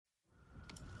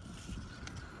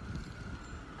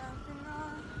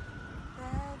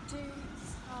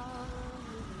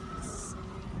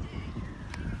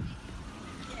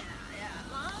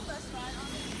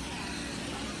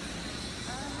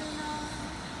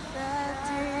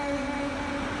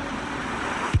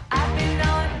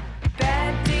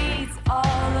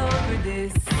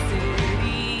this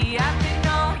city. I've been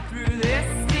all through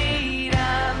this state.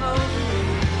 I'm over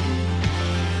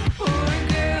it. Poor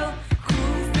girl,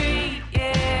 cool fate.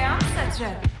 Yeah, I'm such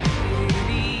a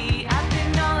lady. I've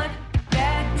been on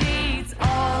bad dates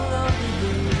all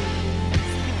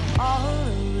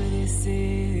over this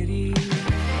city.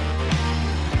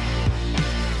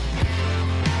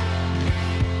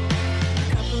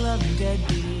 A couple of them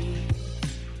deadbeats.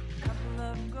 A couple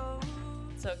of them ghosts.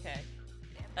 It's okay.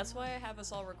 That's why I have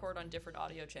us all record on different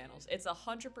audio channels. It's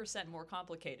 100% more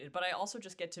complicated, but I also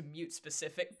just get to mute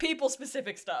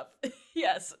people-specific stuff.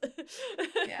 Yes.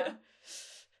 Yeah.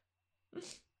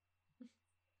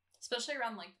 Especially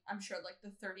around, like, I'm sure, like,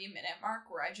 the 30-minute mark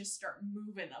where I just start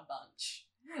moving a bunch.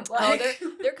 Like,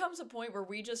 there comes a point where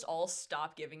we just all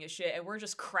stop giving a shit and we're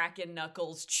just cracking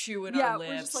knuckles, chewing Yeah, our we're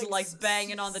lips, just, like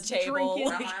banging on the table. drinking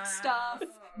Like, stuff,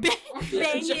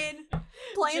 banging,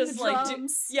 playing the just like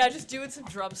drums, just doing some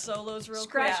drum solos real quick,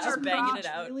 scratching our just banging crotch it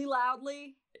out. really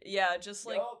loudly. Yeah, just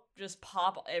like Yup. just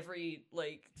pop every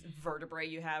like vertebrae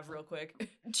you have real quick.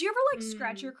 Do you ever like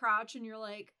scratch your crotch and you're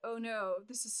like, oh no,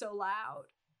 this is so loud?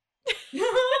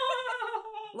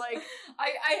 Like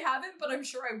I haven't, but I'm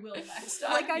sure I will next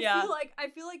time. like Yeah. I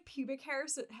feel like pubic hair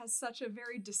has such a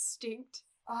very distinct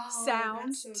Oh, sound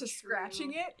that's so to true.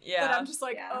 scratching it Yeah. that I'm just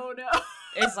like, Yeah. oh no.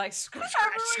 It's like scratch, scratch,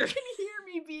 Everyone scratch. can hear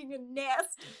me being a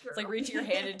nasty girl. It's like reaching your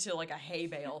hand into like a hay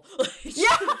bale. Yeah,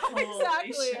 Holy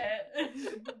exactly.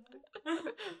 shit.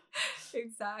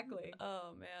 Exactly.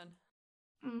 Oh man.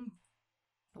 Mm.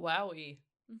 Wowie.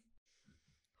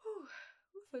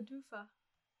 Oofa doofa.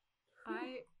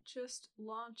 I just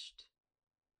launched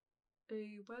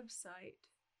a website.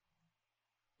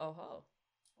 Oh ho.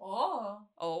 Oh,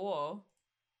 Oh.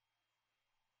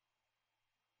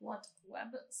 what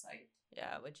website?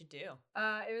 Yeah, what'd you do?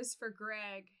 It was for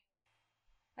Greg.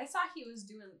 I saw he was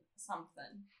doing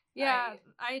something. Yeah,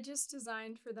 I just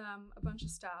designed for them a bunch of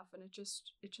stuff, and it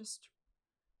just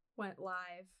went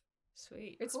live.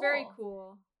 Sweet. It's Cool. very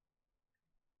cool.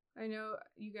 I know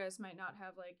you guys might not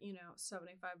have like,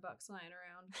 $75 lying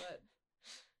around, but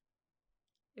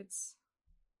it's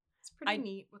pretty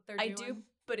neat what they're I doing. do,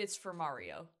 but it's for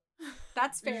Mario.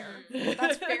 That's fair.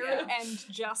 That's fair Yeah. and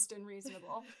just and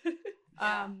reasonable.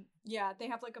 Yeah. Yeah, they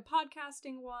have like a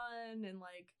podcasting one, and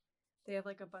like they have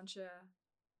like a bunch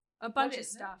of What is it?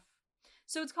 stuff.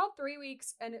 So it's called 3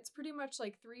 weeks, and it's pretty much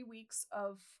like 3 weeks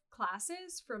of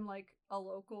classes from like a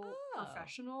local Oh.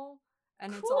 professional,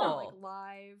 and it's all like Cool.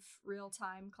 live,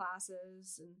 real-time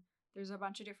classes, and there's a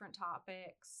bunch of different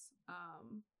topics.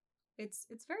 It's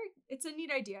a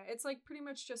neat idea. It's like pretty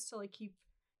much just to like keep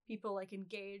people like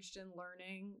engaged and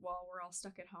learning while we're all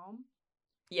stuck at home.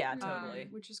 Yeah, totally.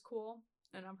 Which is cool.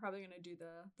 And I'm probably gonna do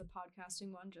the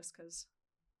podcasting one just because.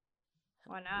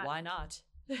 Why not? Why not?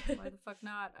 Why the fuck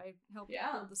not? I helped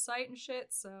Yeah. build the site and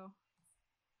shit, so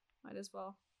might as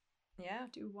well Yeah.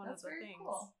 do one That's of the very things.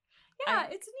 cool. Yeah,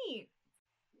 it's neat.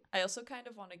 I also kind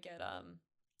of want to get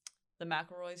the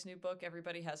McElroy's new book.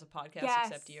 Everybody has a podcast Yes.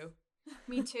 except you.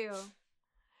 Me too.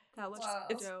 That looks Wow.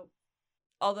 dope.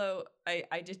 Although I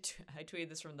tweeted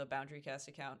this from the Boundary Cast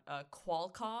account.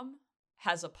 Qualcomm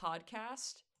has a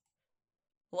podcast.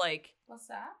 Like What's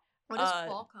that? What is Uh,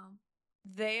 Qualcomm?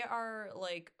 they are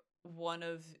like one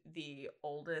of the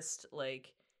oldest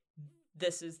like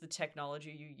this is the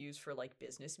technology you use for like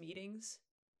business meetings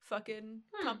fucking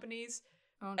companies.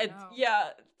 Oh And no.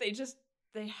 yeah,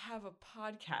 they have a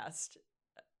podcast.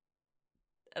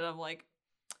 And I'm like,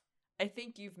 I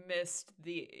think you've missed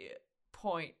the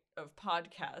point of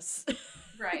podcasts.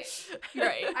 Right.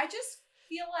 Right. I just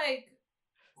feel like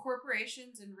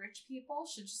corporations and rich people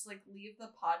should just like leave the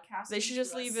podcast. They should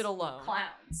just leave it alone.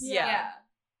 Clowns. Yeah.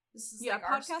 This is Yeah, like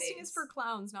our podcasting is space. for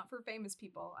clowns, not for famous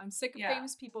people. I'm sick of Yeah.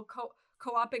 famous people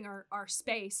co-opting our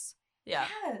space. Yeah.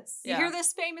 Yes. Yeah. You hear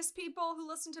this, famous people who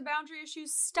listen to Boundary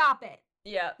Issues? Stop it.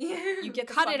 Yeah. You You get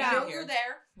the Cut fuck it out out. of here. You're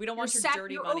there. We don't want your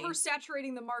dirty You're money.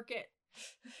 oversaturating the market.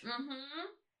 Mm-hmm.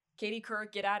 Katie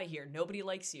Couric, get out of here. Nobody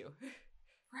likes you.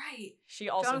 Right. She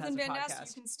also Jonathan has a Van podcast.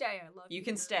 Ness, you can stay. I love you. You can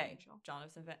You're an stay. angel.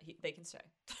 Jonathan Van, they can stay.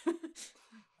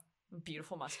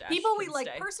 Beautiful mustache. People we can like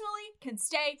stay. personally can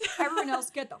stay. Everyone else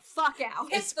get the fuck out.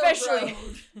 Hit the especially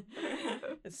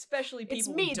road. especially people It's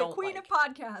who me, the don't queen like. of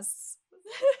podcasts.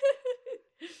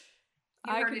 You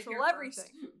I heard it control here everything.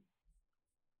 first.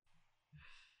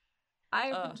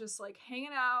 I've Ugh. been just like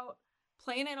hanging out,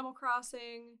 playing Animal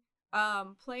Crossing,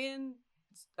 playing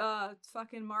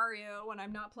fucking Mario when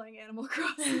I'm not playing Animal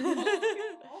Crossing.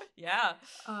 Yeah.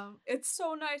 It's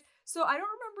so nice. So I don't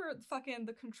remember remember fucking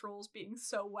the controls being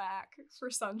so whack for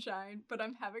Sunshine, but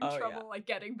I'm having Oh, trouble yeah. like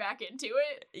getting back into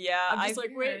it. Yeah, I'm just I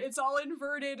like, wait, it's all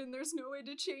inverted and there's no way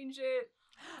to change it.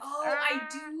 Oh, I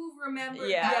do remember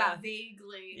Yeah. that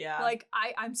vaguely. yeah. Like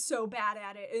I'm so bad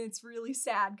at it, and it's really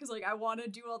sad because like I want to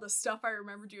do all the stuff I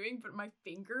remember doing, but my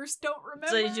fingers don't remember.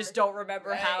 So you just don't remember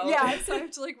Right. how. Yeah, so I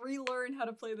have to like relearn how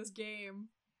to play this game.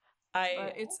 I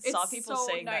But it's saw people so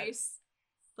saying nice.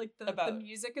 Like the about-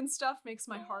 music and stuff makes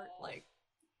my heart like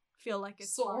feel like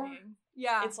it's Soar? flying.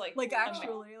 Yeah, It's like-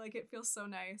 actually, like it feels so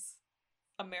nice.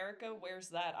 that America, where's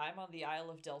that? I'm on the Isle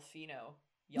of Delfino,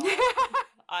 y'all.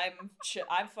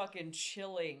 I'm fucking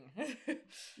chilling.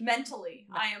 Mentally,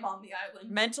 I am on the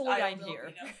island. Mentally, I I'm don't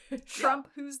here. know. Trump,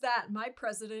 who's that? My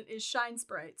president is Shine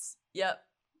Sprites. Yep.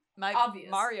 My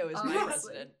Obvious. Mario is my Obviously.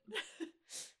 president.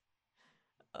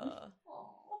 Aw.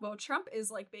 Well, Trump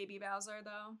is like Baby Bowser,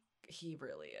 though. He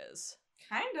really is.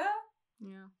 Kinda.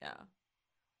 Yeah. Yeah.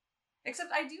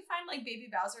 Except I do find like Baby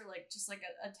Bowser like just like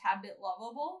a tad bit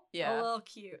lovable. Yeah. A little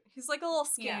cute. He's like a little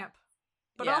Yeah. scamp,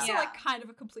 but Yeah. also Yeah. like kind of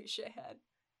a complete shithead.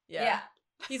 Yeah.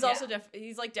 He's Yeah. also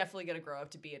he's like definitely gonna grow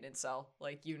up to be an incel.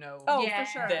 Like, you know Oh, Yeah.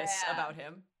 for sure. this about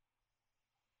him.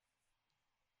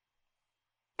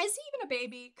 Is he even a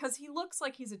baby? Because he looks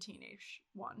like he's a teenage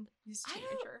one. He's a I don't-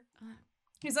 teenager. uh,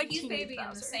 He's like He's teenage baby in the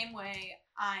Bowser. same way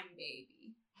I'm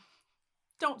baby.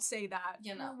 Don't say that.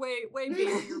 You know. You're way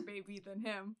babier baby than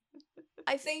him.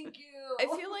 I think Thank you.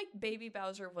 I feel like Baby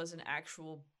Bowser was an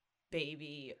actual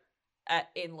baby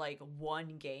in like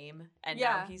one game, and now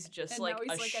Yeah, he's just and like now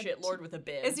a he's like a shitlord with a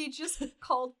bib. Is he just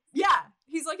called? Yeah,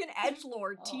 he's like an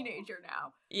edgelord Oh. teenager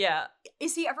now. Yeah.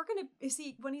 Is he ever gonna? Is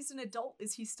he when he's an adult?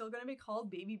 Is he still gonna be called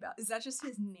Baby Bowser? Is that just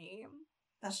his name?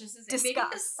 That's just his name. Maybe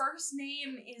Discuss. his first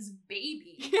name is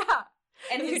Baby. Yeah.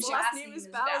 And His his last last name name is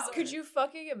is Bowser. Bowser. Could you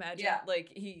fucking imagine? Yeah.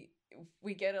 Like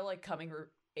we get a like coming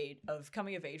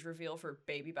of age reveal for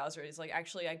Baby Bowser. He's like,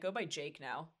 actually, I go by Jake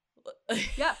now.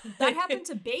 Yeah, that happened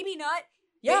to Baby Nut.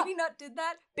 Yeah. Baby Nut did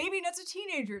that. Baby Nut's a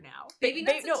teenager now. Baby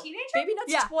Nut's a teenager? Baby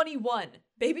Nut's Yeah. 21.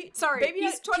 Baby He's Nut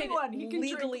can 21. He can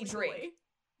legally drink. drink.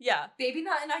 Yeah. Baby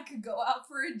Nut and I could go out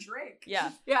for a drink.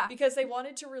 Yeah. Yeah. Because they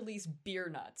wanted to release beer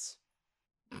nuts.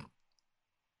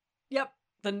 Yep.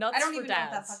 The nuts I don't for even know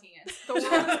what that dads. fucking is. The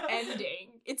world is ending.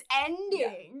 It's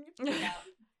ending. Yeah.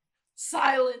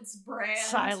 Silence brand.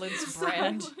 Silence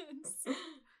brand. Silence.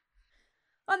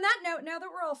 On that note, now that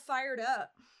we're all fired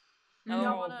up, Oh,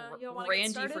 y'all wanna get Randy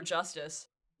started? for justice.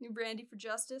 New Brandy for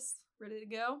Justice, ready to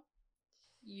go?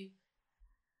 You.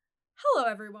 Hello,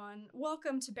 everyone.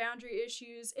 Welcome to Boundary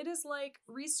Issues. It is like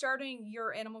restarting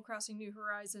your Animal Crossing New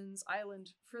Horizons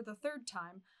island for the third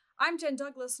time. I'm Jen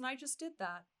Douglas, and I just did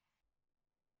that.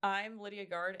 I'm Lydia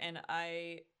Gard, and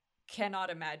I cannot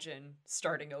imagine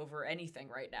starting over anything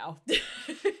right now.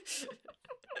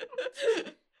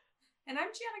 And I'm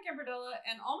Gianna Gambardella,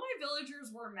 and all my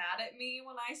villagers were mad at me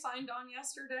when I signed on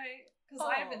yesterday because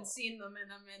I Oh. haven't seen them in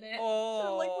a minute. Oh,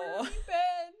 They're like, where have you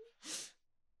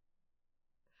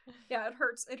been? Yeah, it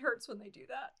hurts. It hurts when they do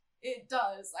that. It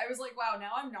does. I was like, wow,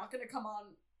 now I'm not gonna come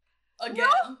on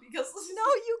again because No,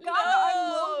 you gotta.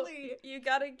 I'm lonely. You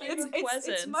gotta give It's, them it's, presents.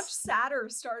 it's much sadder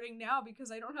starting now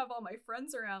because I don't have all my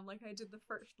friends around like I did the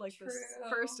first, like this True.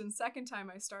 first and second time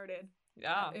I started.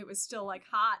 Yeah. It was still like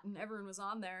hot and everyone was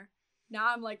on there. Now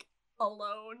I'm like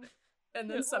alone, and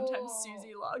then sometimes Oh.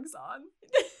 Susie logs on.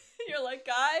 You're like,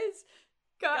 guys,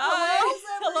 Guys,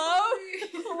 hello?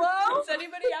 Hello? Is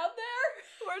anybody out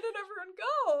there? Where did everyone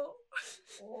go?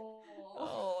 Oh.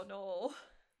 Oh no.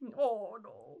 Oh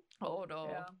no. Oh no.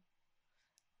 Yeah.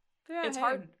 Yeah, It's hey.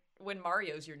 hard when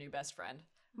Mario's your new best friend.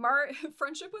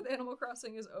 Friendship with Animal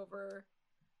Crossing is over.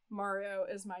 Mario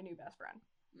is my new best friend.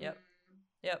 Yep. Mm.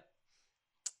 Yep.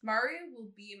 Mario will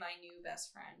be my new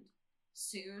best friend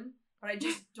soon, but I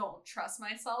just don't trust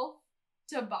myself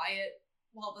to buy it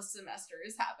while the semester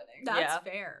is happening. That's Yeah.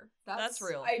 fair. That's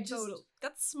real. I just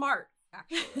That's smart,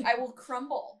 actually. I will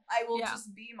crumble. I will Yeah.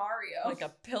 just be Mario. Like a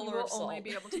pillar You will of salt. only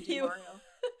be able to do You- Mario.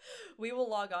 We will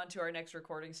log on to our next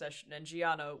recording session, and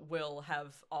Gianna will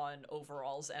have on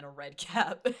overalls and a red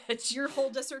cap. Your whole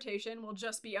dissertation will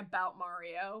just be about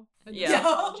Mario and Yeah. the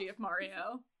psychology of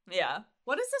Mario. Yeah.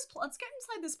 What is this? Let's get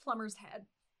inside this plumber's head.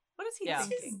 What is he Yeah. What's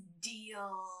his thinking?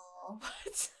 deal?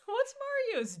 What's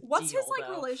Mario's What's deal, his like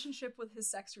though? relationship with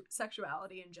his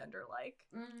sexuality and gender like?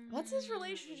 What's his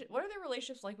relationship? What are their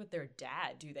relationships like with their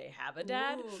dad? Do they have a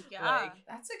dad? Ooh, yeah. Like,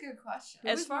 That's a good question.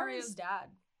 As Who's far Mario's as- dad?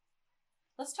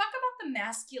 Let's talk about the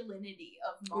masculinity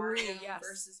of Mario yes.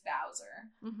 versus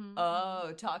Bowser. Mm-hmm.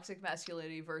 oh, toxic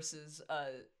masculinity versus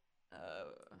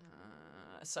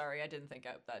Sorry, I didn't think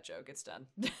out that joke. It's done.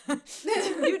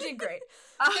 You did great.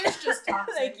 There's just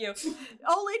toxic. Thank you.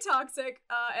 Only toxic,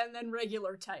 and then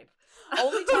regular type.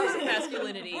 Only toxic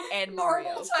masculinity and Mario.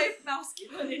 Normal type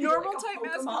masculinity. Normal like a type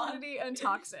Pokemon. masculinity and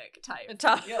toxic type.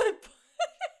 Yep.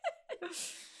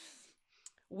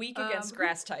 Weak against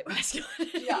grass type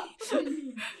masculinity. Yeah. Who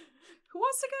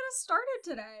wants to get us started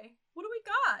today? What do we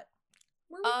got?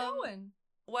 Where are we going?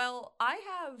 Well, I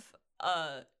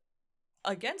have,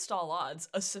 against all odds,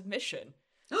 a submission.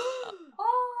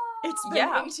 Oh, It's been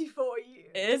yeah. 84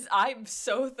 years. I'm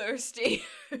so thirsty.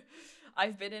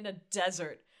 I've been in a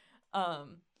desert.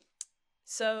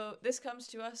 So this comes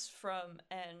to us from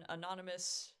an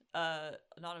anonymous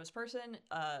person.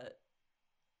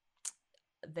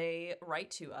 They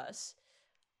write to us.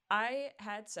 I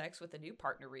had sex with a new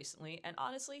partner recently, and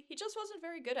honestly, he just wasn't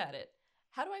very good at it.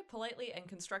 How do I politely and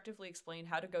constructively explain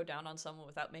how to go down on someone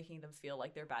without making them feel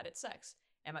like they're bad at sex?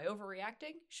 Am I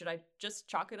overreacting? Should I just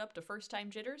chalk it up to first-time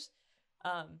jitters?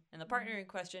 And the partner in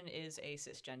question is a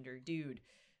cisgender dude.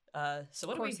 So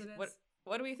what do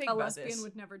we think A about lesbian this?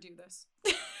 would never do this.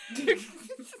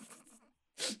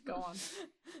 Go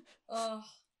on.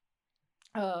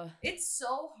 it's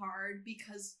so hard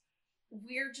because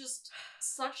we're just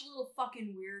such little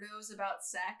fucking weirdos about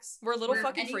sex. We're little where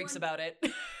fucking freaks anyone- about it.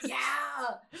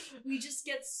 Yeah, we just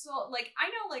get so like I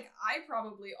know like I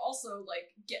probably also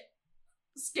like get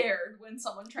scared when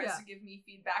someone tries Yeah. to give me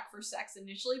feedback for sex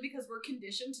initially because we're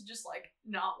conditioned to just like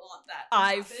not want that to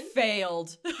I've happen.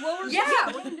 failed. Well, Yeah.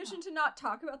 we're conditioned to not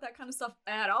talk about that kind of stuff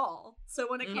at all. So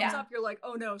when it comes Yeah. up, you're like,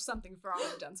 oh no, something's wrong.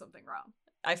 I've done something wrong.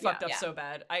 I fucked up Yeah. so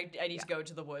bad. I need to go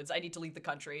to the woods. I need to leave the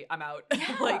country. I'm out.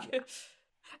 Yeah. Like,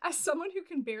 As someone who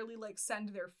can barely like send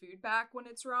their food back when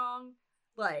it's wrong,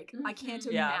 like I can't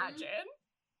Mhm. Yeah. imagine.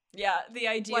 yeah, the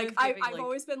idea Like of I've giving, like,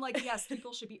 always been like, yes,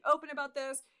 people should be open about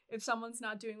this. If someone's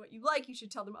not doing what you like, you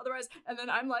should tell them otherwise. And then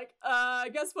I'm like, I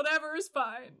guess whatever is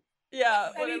fine. yeah,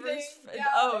 whatever. anything, yeah.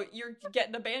 Oh, you're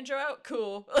getting a banjo out?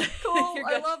 Cool. Cool. You're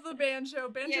I good. love the banjo.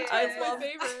 Banjo Yeah. time's my I love-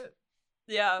 favorite.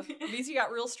 Yeah, means you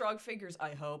got real strong fingers,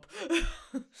 I hope.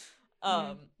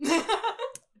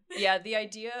 Yeah, the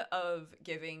idea of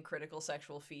giving critical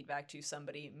sexual feedback to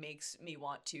somebody makes me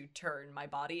want to turn my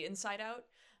body inside out.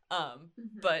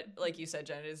 But like you said,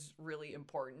 Jen, it is really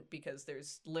important because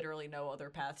there's literally no other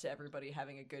path to everybody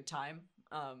having a good time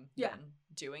Yeah. than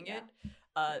doing Yeah.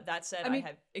 it. That said, I mean- I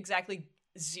have exactly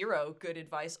zero good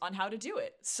advice on how to do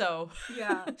it. So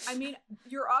Yeah. I mean,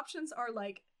 your options are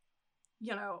like,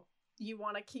 you know, you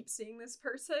want to keep seeing this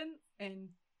person and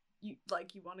you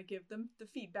want to give them the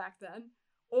feedback then,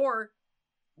 or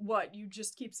what, you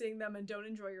just keep seeing them and don't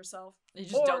enjoy yourself, you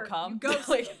just or don't come. you ghost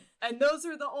Like, them. And those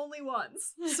are the only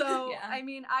ones. So Yeah. I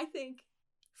mean, I think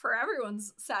for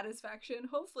everyone's satisfaction,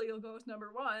 hopefully you'll go with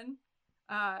number one.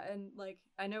 And like,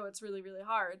 I know it's really, really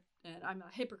hard, and I'm a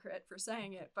hypocrite for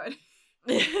saying it, but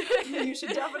you should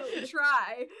definitely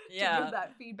try to yeah. give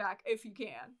that feedback if you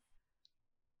can.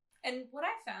 And what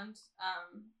I found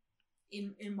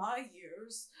in my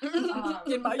years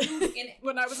In my youth, in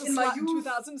when I was a in my slut in youth,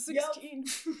 2016.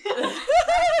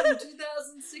 back in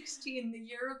 2016, the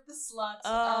year of the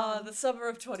slut. The summer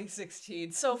of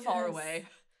 2016, so far Yes. away.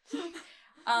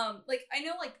 Like I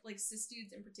know like cis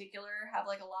dudes in particular have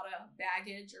like a lot of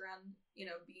baggage around, you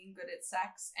know, being good at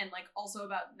sex and like also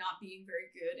about not being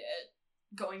very good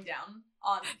at going down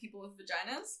on people with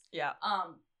vaginas. Yeah.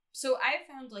 So I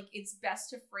found like it's best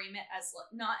to frame it as like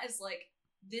not as like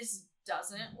this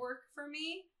doesn't work for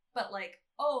me, but like,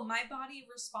 oh, my body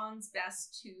responds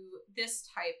best to this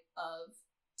type of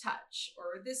touch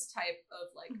or this type of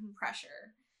like Mhm.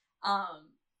 pressure.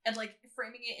 And like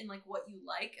framing it in like what you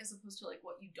like as opposed to like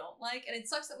what you don't like. And it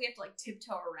sucks that we have to like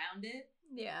tiptoe around it.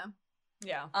 Yeah.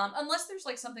 Yeah. Unless there's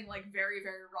like something like very,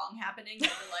 very wrong happening that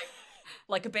we're like,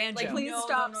 Like a banjo. Like, Please No,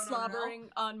 stop no, no, no, no. slobbering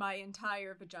on my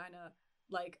entire vagina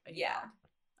like a Yeah. dog.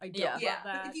 I don't Yeah. love yeah,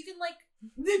 that. if you can like,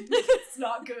 it's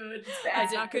not good. It's I bad.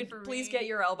 did, not good could for please me. get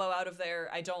your elbow out of there.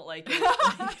 I don't like it.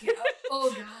 Yeah.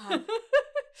 Oh god.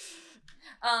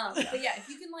 But yeah, if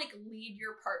you can like lead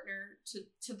your partner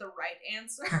to the right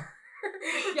answer.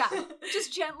 Yeah.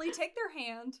 Just gently take their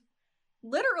hand,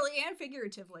 literally and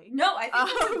figuratively, No, I think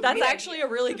that's, a That's great actually idea. a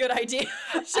really good idea.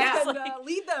 Just Yeah. and like,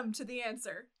 lead them to the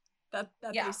answer that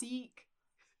Yeah. they seek.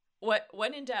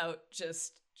 when in doubt,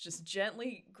 just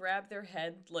gently grab their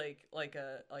head like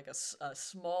a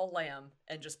small lamb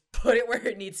and just put it where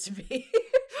it needs to be.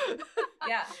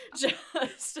 Yeah.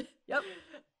 Just Yep.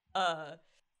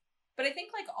 But I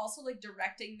think like also like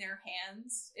directing their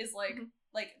hands is like Mhm.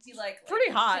 like be like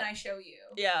Pretty hot. Can I show you?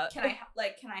 yeah. Can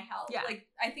I help? Yeah. Like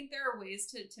I think there are ways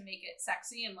to make it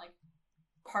sexy and like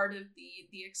part of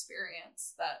the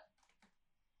experience that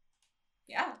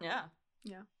yeah.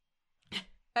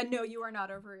 And no, you are not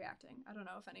overreacting. I don't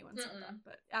know if anyone said that,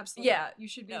 but absolutely. Yeah. You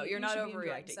should be. No, you're you not should be enjoying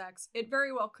overreacting. sex. It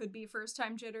very well could be first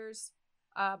time jitters,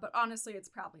 but honestly, it's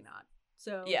probably not.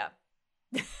 So Yeah.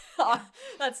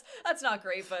 That's not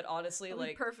great, but honestly, I'll be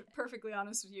like perfectly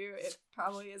honest with you, it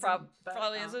probably isn't. but,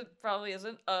 probably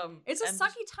isn't. It's a and-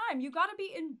 sucky time. You gotta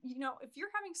be in. You know, if you're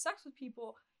having sex with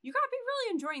people, you gotta be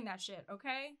really enjoying that shit.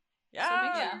 Okay. Yeah. So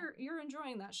make Yeah. sure you're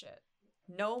enjoying that shit.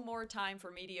 No more time for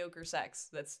mediocre sex.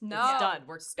 That's No. it's done.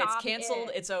 It's Stop canceled.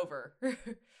 it. It's over.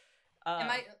 I'm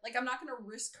not gonna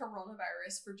risk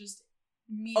coronavirus for just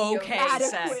mediocre Okay, Adequate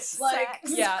sex. Like,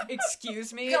 sex. Yeah,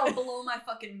 excuse me. It's gonna blow my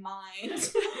fucking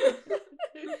mind.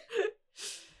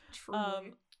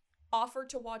 Truly. Offer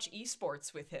to watch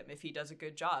esports with him if he does a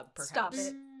good job. Stop Perhaps.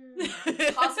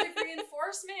 it. Positive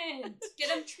reinforcement. Get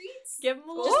him treats. Give him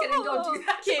a little. Just kidding, don't do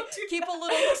that. Keep, Don't do keep a that.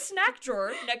 little snack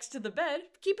drawer next to the bed.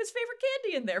 Keep his favorite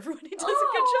candy in there for when he does a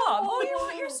good job. Oh, you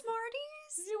want your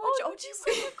Smarties? You want your- you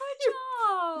did a good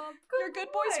job. Your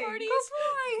good boy Smarties. Good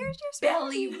boy. Here's your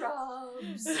Belly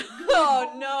Smarties. rubs.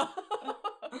 Oh no.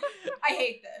 I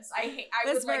hate this. I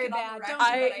That's would like very it on bad. the Don't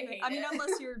record, do but it. I hate I mean, it.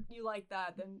 unless you like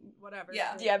that, then whatever.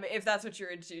 Yeah. Yeah, but if that's what you're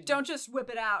into, Don't just whip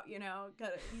it out. You know,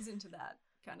 gotta ease into that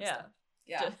kind of Yeah. stuff.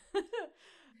 Yeah.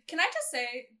 Can I just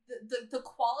say the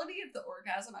quality of the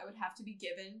orgasm I would have to be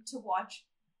given to watch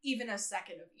even a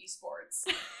second of esports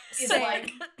is Same.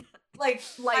 like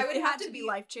Life, I would it have had to be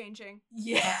life changing.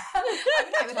 Yeah. I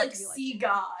would have to like to be see life-changing.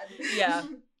 God. Yeah.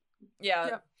 Yeah.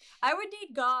 Yep. I would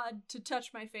need God to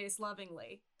touch my face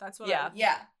lovingly. That's what. Yeah. I would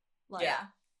Yeah. like. Yeah.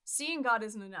 Seeing God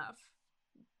isn't enough.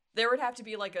 There would have to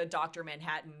be like a Dr.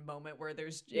 Manhattan moment where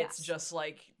it's Yes. just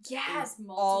like Yes,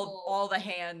 multiple. all the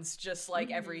hands, just like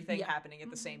Mhm. everything Yeah. happening at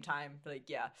the same time. Like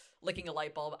yeah, licking a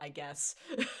light bulb, I guess.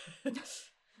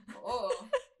 Oh.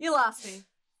 You lost me.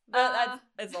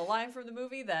 It's a line from the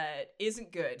movie that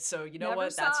isn't good. So you know Never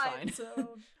what? That's saw it, fine.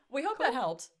 So We hope that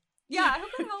helped. yeah, I hope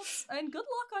that helps. And good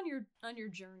luck on your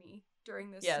journey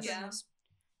during this. Yes. during Yeah. this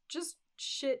just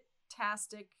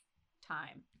shit-tastic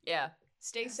time. Yeah.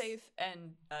 Stay Yes. safe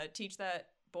and teach that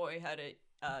boy how to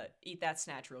eat that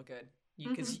snatch real good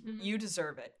because Mhm. you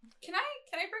deserve it. Can I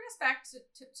bring us back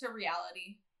to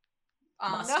reality?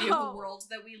 Must Of you? the world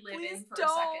that we live Please in for don't.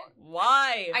 a second.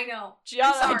 Why? I know.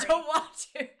 Gianna, I sorry. don't want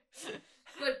to.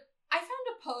 But I found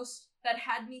a post that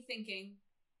had me thinking,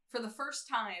 for the first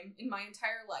time in my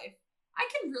entire life, I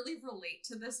can really relate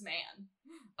to this man.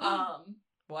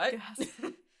 What? Yes.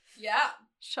 Yeah.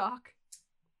 Shock.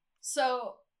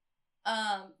 So,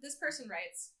 this person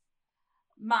writes,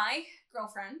 my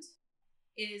girlfriend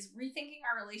is rethinking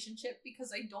our relationship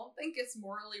because I don't think it's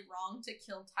morally wrong to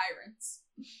kill tyrants.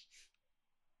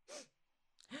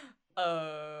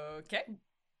 Okay.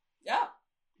 Yeah.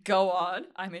 Go on.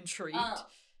 I'm intrigued.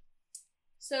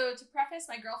 So to preface,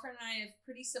 my girlfriend and I have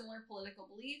pretty similar political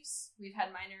beliefs. We've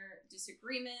had minor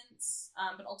disagreements,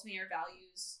 but ultimately our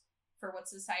values for what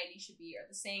society should be are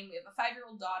the same. We have a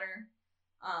 5-year-old daughter,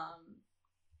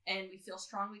 and we feel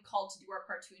strongly called to do our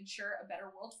part to ensure a better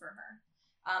world for her.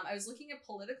 I was looking at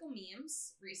political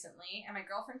memes recently, and my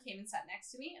girlfriend came and sat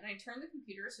next to me, and I turned the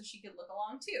computer so she could look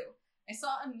along too. I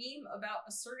saw a meme about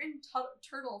a certain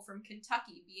turtle from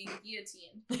Kentucky being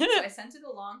guillotined, so I sent it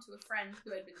along to a friend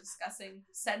who had been discussing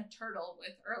said turtle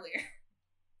with earlier.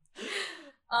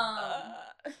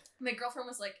 My girlfriend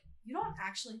was like, "You don't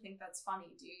actually think that's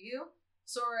funny, do you?"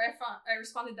 So I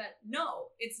responded that no,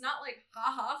 it's not like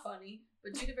haha funny,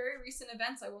 but due to very recent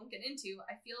events I won't get into,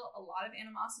 I feel a lot of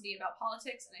animosity about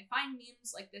politics, and I find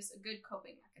memes like this a good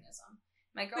coping mechanism.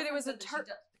 My girlfriend it was a said that she turtle.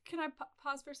 does- Can I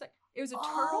pause for a sec? It was a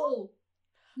turtle. Oh,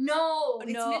 no,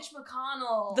 it's No. Mitch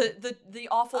McConnell. The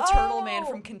awful turtle man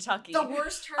Oh. from Kentucky. The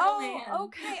worst turtle man. Oh,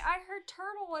 okay. I heard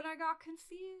turtle and I got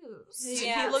confused.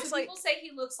 He looks so like- people say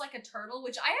he looks like a turtle,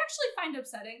 which I actually find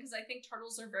upsetting because I think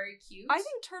turtles are very cute. I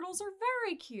think turtles are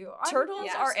very cute. I would Turtles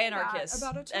never are say that anarchists,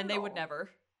 about a turtle. and they would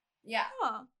never. yeah.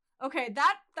 Huh. Okay,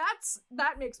 that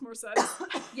makes more sense.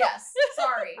 Yes.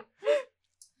 Sorry.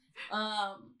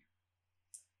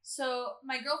 So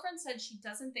my girlfriend said she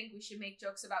doesn't think we should make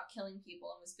jokes about killing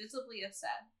people and was visibly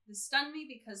upset. This stunned me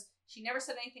because she never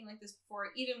said anything like this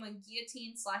before, even when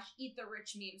guillotine/eat the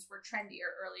rich memes were trendier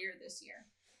earlier this year.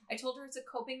 I told her it's a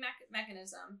coping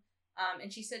mechanism,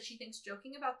 and she said she thinks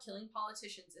joking about killing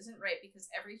politicians isn't right because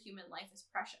every human life is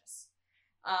precious.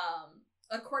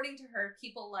 According to her,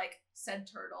 people like said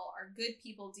turtle are good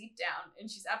people deep down, and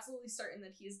she's absolutely certain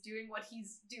that he is doing what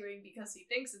he's doing because he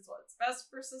thinks it's what's best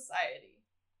for society.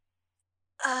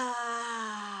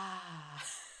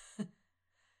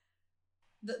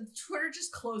 the Twitter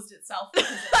just closed itself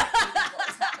because it hated what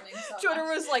was happening so Twitter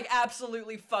much. was like,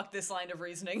 absolutely fuck this line of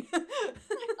reasoning.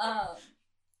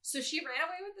 So she ran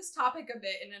away with this topic a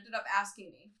bit and ended up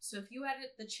asking me, so if you had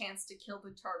the chance to kill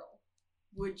the turtle,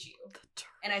 would you?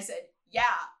 And I said,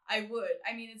 yeah, I would.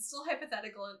 I mean, it's still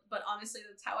hypothetical, but honestly,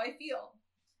 that's how I feel.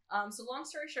 So long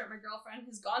story short, my girlfriend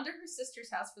has gone to her sister's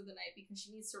house for the night because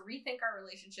she needs to rethink our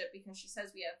relationship because she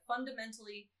says we have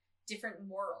fundamentally different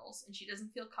morals and she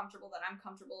doesn't feel comfortable that I'm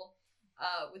comfortable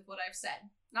with what I've said.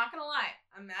 Not gonna lie,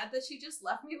 I'm mad that she just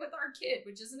left me with our kid,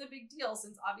 which isn't a big deal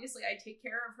since obviously I take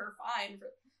care of her fine,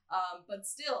 but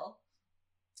still.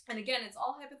 And again, it's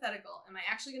all hypothetical. Am I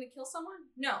actually gonna kill someone?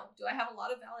 No. Do I have a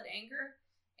lot of valid anger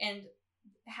and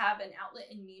have an outlet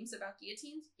in memes about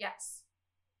guillotines? Yes.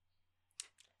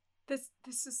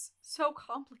 This is so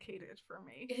complicated for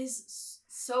me. It is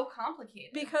so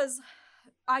complicated. Because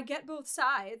I get both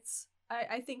sides.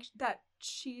 I think that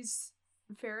she's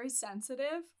very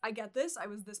sensitive. I get this. I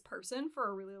was this person for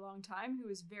a really long time who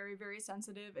was very, very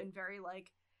sensitive and very,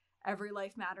 like, every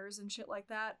life matters and shit like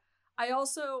that. I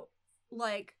also,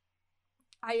 like,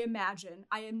 I imagine,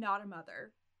 I am not a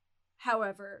mother.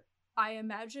 However, I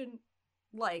imagine,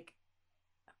 like,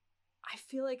 I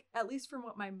feel like, at least from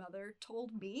what my mother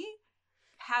told me,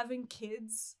 having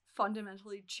kids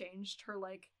fundamentally changed her,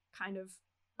 like, kind of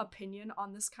opinion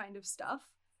on this kind of stuff.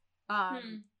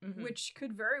 Which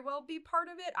could very well be part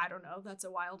of it. I don't know. That's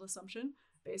a wild assumption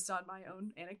based on my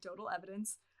own anecdotal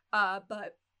evidence.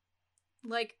 But,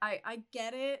 like, I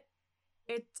get it.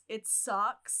 It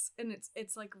sucks. And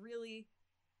it's, like, really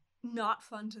not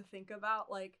fun to think about,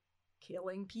 like,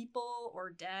 killing people or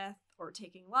death or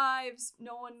taking lives.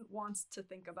 No one wants to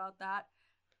think about that.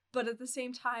 But at the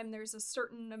same time, there's a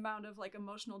certain amount of, like,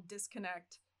 emotional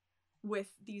disconnect with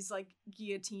these, like,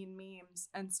 guillotine memes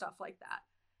and stuff like that.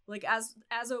 Like, as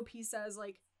OP says,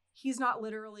 like, he's not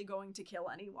literally going to kill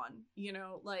anyone, you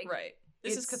know? Like, right.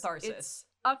 This is catharsis.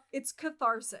 It's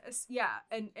catharsis, yeah.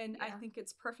 And Yeah. I think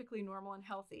it's perfectly normal and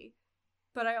healthy.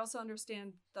 But I also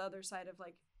understand the other side of,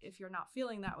 like, if you're not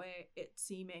feeling that way, it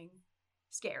seeming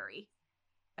scary.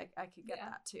 I could get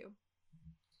that too.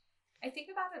 I think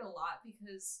about it a lot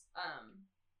because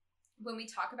when we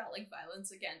talk about, like,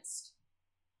 violence against,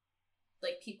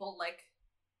 like, people like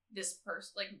this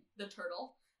person, like the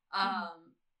turtle,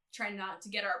 trying not to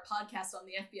get our podcast on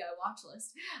the FBI watch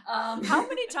list. How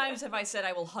many times have I said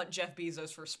I will hunt Jeff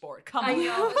Bezos for sport? Come on. I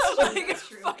know, it's true, Like, it's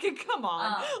true. fucking come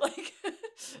on. Like,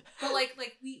 But like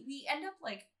we end up,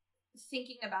 like,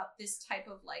 thinking about this type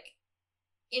of, like,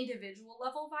 individual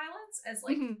level violence as,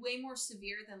 like, way more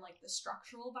severe than, like, the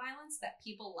structural violence that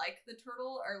people like the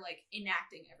turtle are, like,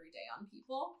 enacting every day on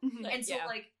people. And so,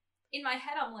 like, in my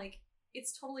head, I'm like,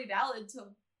 it's totally valid to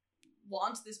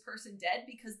want this person dead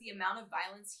because the amount of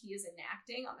violence he is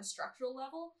enacting on a structural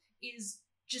level is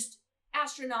just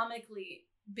astronomically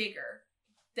bigger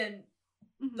than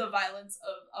the violence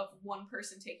of one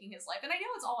person taking his life. And I know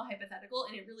it's all hypothetical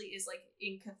and it really is, like,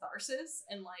 in catharsis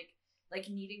and like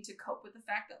needing to cope with the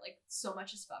fact that, like, so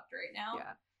much is fucked right now.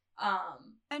 Yeah.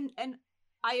 And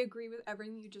I agree with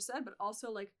everything you just said, but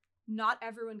also, like, not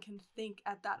everyone can think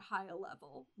at that high a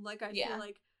level. Like,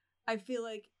 I feel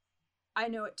like I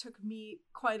know it took me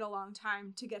quite a long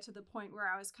time to get to the point where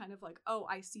I was kind of like, oh,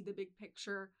 I see the big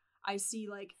picture. I see,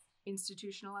 like,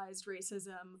 institutionalized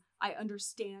racism. I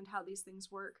understand how these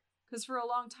things work. Because for a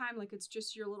long time, like, it's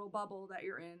just your little bubble that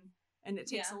you're in. And it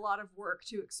takes a lot of work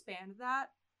to expand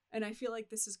that. And I feel like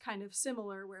this is kind of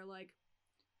similar where, like,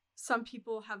 some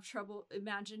people have trouble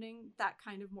imagining that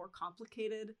kind of more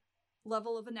complicated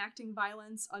level of enacting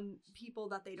violence on people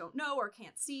that they don't know or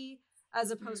can't see,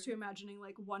 as opposed to imagining,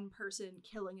 like, one person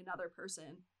killing another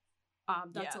person.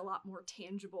 That's a lot more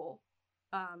tangible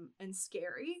and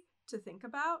scary to think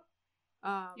about.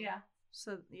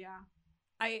 So, yeah.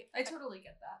 I totally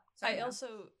get that. So, I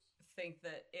also think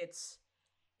that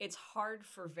it's hard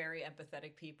for very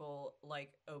empathetic people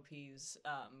like OP's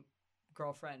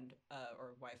girlfriend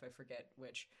or wife, I forget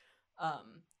which.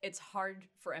 It's hard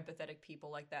for empathetic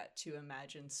people like that to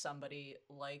imagine somebody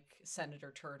like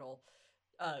Senator Turtle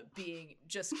being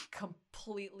just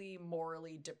completely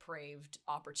morally depraved,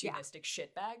 opportunistic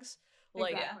shitbags.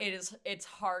 Like, it's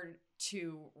hard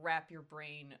to wrap your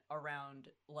brain around,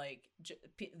 like,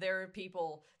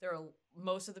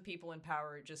 most of the people in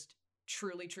power just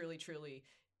truly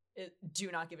do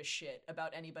not give a shit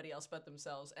about anybody else but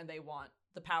themselves, and they want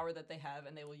the power that they have,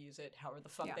 and they will use it however the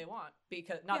fuck they want,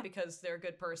 because because they're a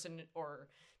good person or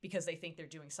because they think they're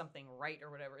doing something right or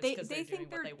whatever. It's because they're doing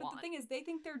what they want. But the thing is, they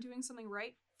think they're doing something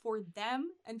right for them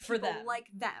and For people them. like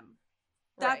them.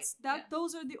 Right.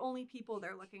 Those are the only people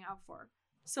they're looking out for.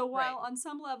 So while Right. on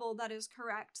some level that is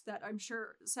correct, that I'm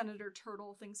sure Senator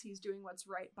Turtle thinks he's doing what's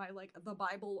right by like the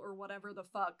Bible or whatever the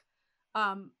fuck,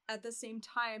 at the same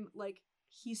time, like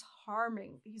he's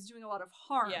doing a lot of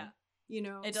harm. Yeah. You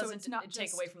know, It so doesn't it's not take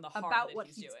just away from the harm about that what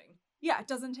he's doing. Yeah, it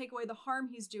doesn't take away the harm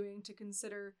he's doing to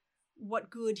consider what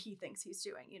good he thinks he's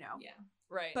doing, you know. Yeah.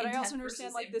 Right. But I also Intent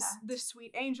understand versus like this impact. this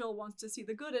sweet angel wants to see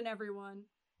the good in everyone,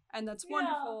 and that's Yeah.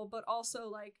 wonderful, but also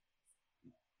like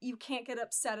you can't get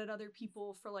upset at other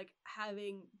people for like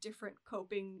having different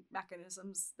coping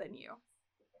mechanisms than you,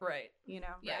 Right. you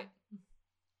know. Yeah. Right.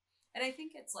 And I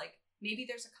think it's like maybe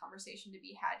there's a conversation to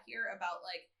be had here about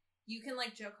like you can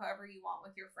like joke however you want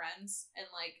with your friends and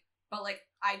like but like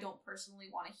I don't personally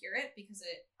want to hear it because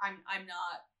I'm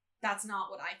not that's not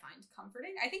what I find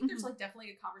comforting. I think there's like definitely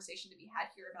a conversation to be had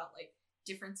here about like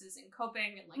differences in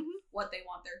coping and like what they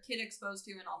want their kid exposed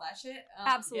to and all that shit.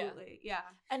 Absolutely. Yeah.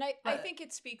 And I But- think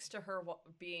it speaks to her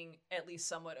being at least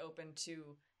somewhat open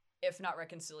to, if not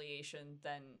reconciliation,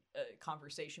 then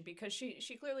conversation, because she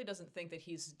clearly doesn't think that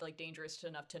he's like dangerous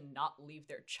enough to not leave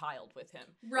their child with him.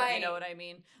 Right. You know what I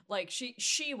mean? Like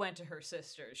she went to her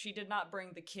sisters. She did not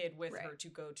bring the kid with her Right. to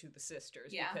go to the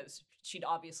sisters Yeah. because she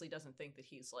obviously doesn't think that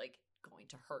he's like going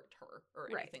to hurt her or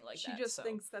Right. anything like She that. just so-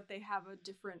 thinks that they have a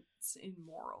difference in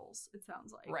morals, it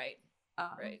sounds like. right.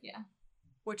 Right. Yeah.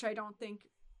 Which I don't think,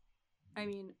 I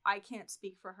mean, I can't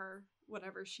speak for her.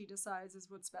 Whatever she decides is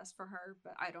what's best for her,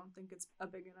 but I don't think it's a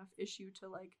big enough issue to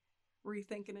like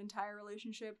rethink an entire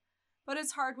relationship. But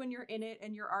it's hard when you're in it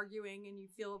and you're arguing and you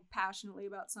feel passionately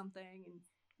about something and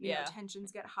you know Yeah.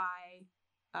 tensions get high.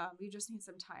 You just need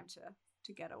some time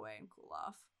to get away and cool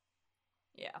off.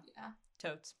 Yeah. Yeah.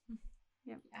 Totes.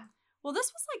 Well,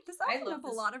 this I opened love up a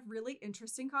this. lot of really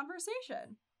interesting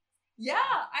conversation. Yeah,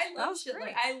 I That love was shit. great.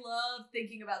 Like I love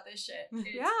thinking about this shit.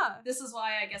 It's- Yeah. This is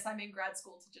why I guess I'm in grad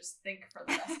school to just think for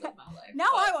the rest of my life. Now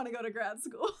But- I want to go to grad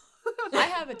school. I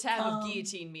have a tab Um, of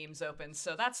guillotine memes open,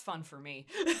 so that's fun for me.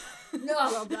 No, I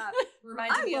love that.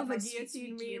 reminds I me love of my a sweet,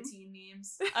 guillotine sweet meme. guillotine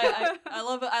memes.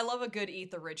 I love a good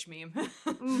eat the rich meme.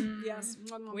 Yes.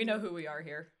 We know who we are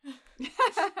here.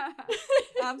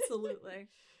 Absolutely.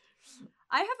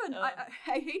 I have Uh.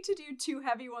 I hate to do two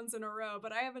heavy ones in a row,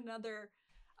 but I have another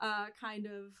kind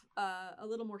of a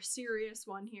little more serious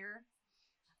one here.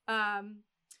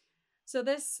 So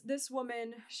this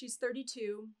woman, she's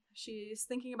 32. She's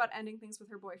thinking about ending things with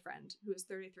her boyfriend, who is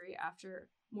 33, after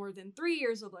more than 3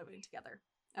 years of living together.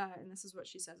 And this is what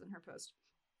she says in her post.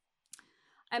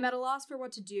 I'm at a loss for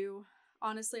what to do.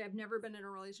 Honestly, I've never been in a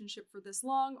relationship for this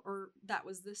long or that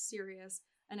was this serious,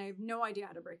 and I have no idea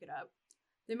how to break it up.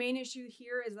 The main issue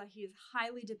here is that he is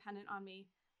highly dependent on me.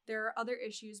 There are other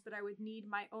issues, but I would need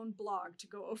my own blog to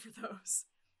go over those.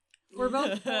 We're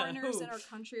both foreigners in our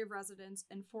country of residence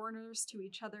and foreigners to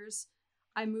each other's.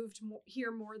 I moved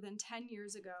here more than 10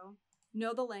 years ago,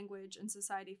 know the language and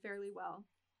society fairly well.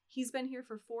 He's been here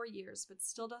for 4 years, but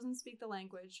still doesn't speak the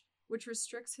language, which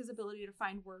restricts his ability to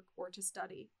find work or to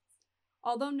study.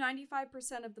 Although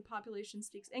 95% of the population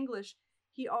speaks English,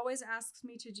 he always asks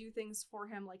me to do things for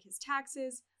him like his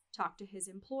taxes, talk to his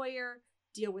employer,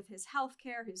 deal with his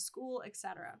healthcare, his school,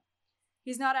 etc.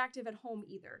 He's not active at home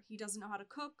either. He doesn't know how to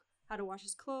cook, how to wash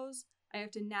his clothes. I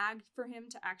have to nag for him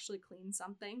to actually clean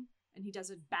something, and he does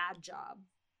a bad job.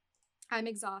 I'm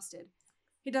exhausted.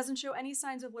 He doesn't show any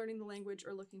signs of learning the language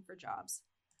or looking for jobs.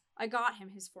 I got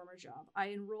him his former job. I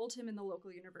enrolled him in the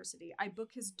local university. I book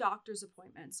his doctor's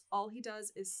appointments. All he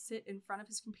does is sit in front of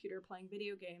his computer playing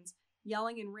video games,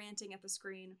 yelling and ranting at the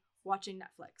screen, watching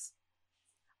Netflix.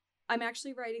 I'm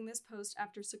actually writing this post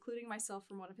after secluding myself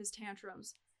from one of his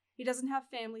tantrums. He doesn't have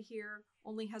family here,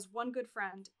 only has one good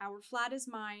friend. Our flat is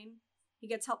mine. He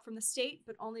gets help from the state,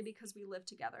 but only because we live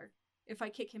together. If I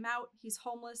kick him out, he's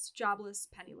homeless, jobless,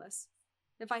 penniless.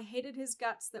 If I hated his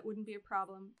guts, that wouldn't be a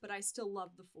problem, but I still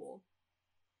love the fool.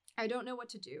 I don't know what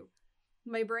to do.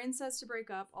 My brain says to break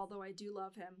up, although I do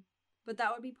love him, but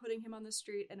that would be putting him on the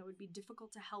street and it would be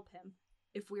difficult to help him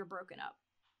if we are broken up.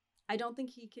 I don't think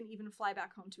he can even fly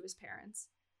back home to his parents.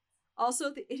 Also,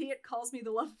 the idiot calls me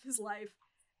the love of his life,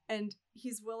 and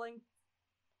he's willing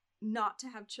not to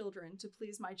have children to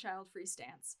please my child-free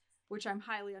stance, which I'm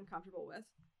highly uncomfortable with.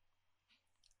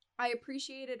 I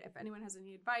appreciate it if anyone has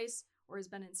any advice or has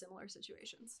been in similar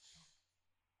situations.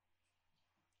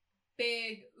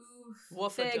 Big oof.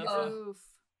 Woofa Big doofa. oof.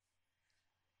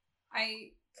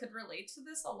 I could relate to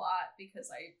this a lot because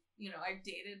I've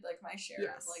dated like my share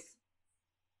Yes. of like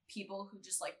people who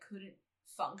just like couldn't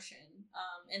function.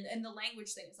 And the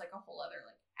language thing is like a whole other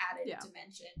like added Yeah.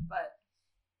 dimension. But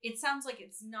it sounds like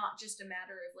it's not just a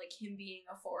matter of like him being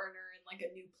a foreigner in like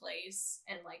a new place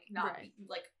and like not Right.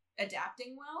 like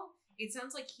adapting well. it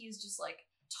sounds like he's just like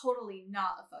totally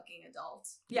not a fucking adult.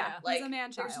 Yeah, Like, he's a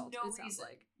man child. There's no it sounds reason.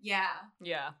 like. Yeah.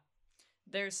 Yeah.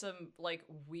 There's some like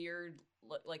weird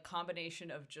like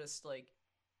combination of just like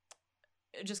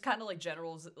just kind of like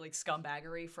general like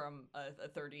scumbaggery from a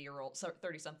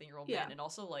 30-something-year-old Yeah. man, and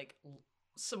also like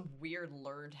some weird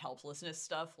learned helplessness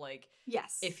stuff. Like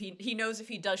Yes, if he knows if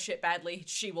he does shit badly,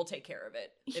 she will take care of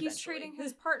it. he's eventually. treating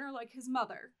his partner like his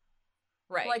mother,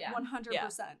 right. like yeah.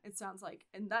 100%. It sounds like,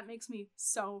 and that makes me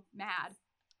so mad.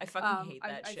 I fucking hate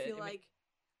that I shit. feel like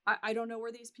I don't know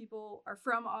where these people are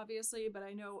from, obviously, but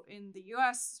I know in the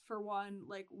US, for one,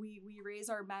 like we raise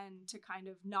our men to kind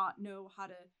of not know how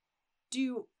to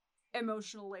do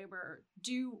emotional labor,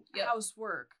 do Yep.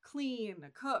 housework, clean,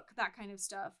 cook, that kind of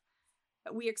stuff.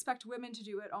 We expect women to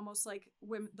do it almost like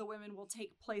the women will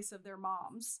take place of their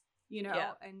moms, you know,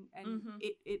 Yeah. and Mhm.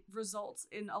 it results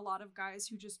in a lot of guys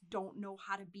who just don't know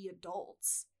how to be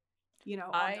adults, you know,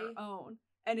 on I- their own.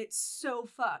 And it's so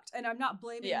fucked. And I'm not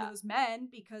blaming Yeah. those men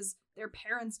because their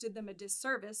parents did them a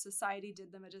disservice, society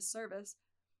did them a disservice.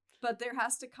 But there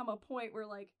has to come a point where,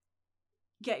 like,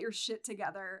 get your shit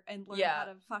together and learn Yeah.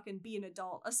 how to fucking be an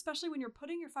adult, especially when you're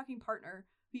putting your fucking partner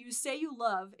who you say you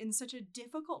love in such a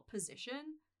difficult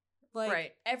position. Like,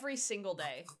 right. Every single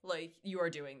day, like you are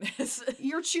doing this.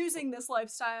 you're choosing this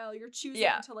lifestyle. You're choosing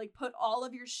Yeah. to like put all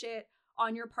of your shit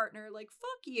on your partner. Like,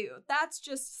 fuck you. That's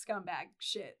just scumbag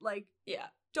shit. Like, Yeah.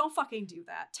 don't fucking do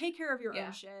that. Take care of your Yeah.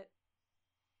 own shit.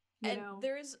 You And know?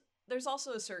 there's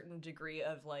also a certain degree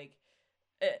of like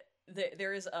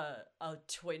there is a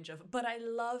twinge of but I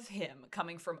love him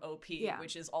coming from OP, Yeah.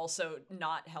 which is also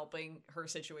not helping her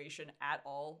situation at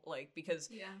all, like because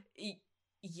Yeah.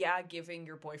 yeah, giving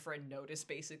your boyfriend notice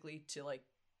basically to like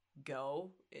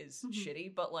go is Mhm.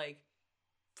 shitty, but like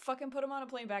fucking put him on a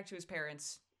plane back to his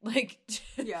parents. Like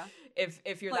Yeah.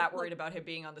 if you're Like- that worried like- about him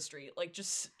being on the street, like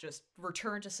just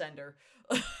return to sender.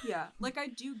 Yeah. Like, I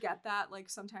do get that. Like,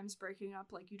 sometimes breaking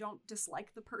up, like, you don't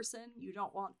dislike the person. You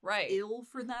don't want Right. ill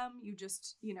for them. You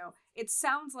just, you know, it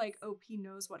sounds like OP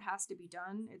knows what has to be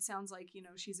done. It sounds like, you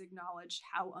know, she's acknowledged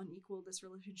how unequal this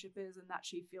relationship is and that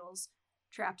she feels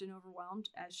trapped and overwhelmed,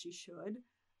 as she should.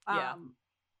 Yeah.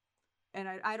 And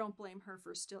I don't blame her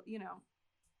for still, you know,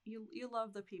 you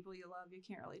love the people you love. You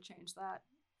can't really change that.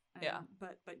 Yeah.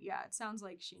 But yeah, it sounds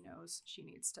like she knows she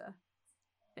needs to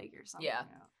figure something Yeah.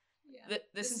 out. Yeah. This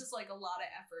This is is like a lot of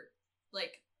effort,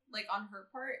 like on her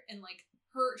part, and like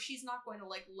she's not going to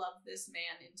like love this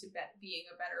man into being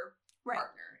a better Right.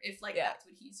 partner if like Yeah. that's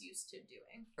what he's used to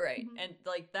doing. right. Mhm. And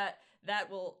like that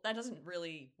doesn't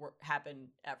really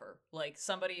happen ever. Like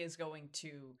somebody is going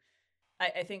to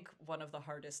I think one of the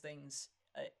hardest things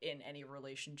in any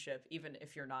relationship, even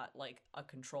if you're not like a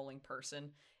controlling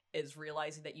person, is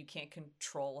realizing that you can't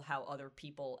control how other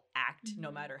people act, no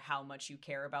Mhm. matter how much you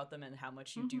care about them and how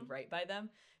much you do Mhm. right by them,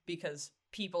 because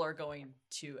people are going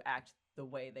to act the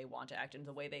way they want to act and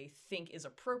the way they think is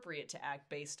appropriate to act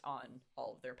based on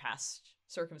all of their past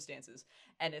circumstances.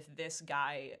 And if this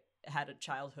guy had a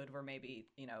childhood where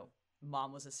maybe, you know,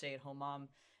 mom was a stay-at-home mom,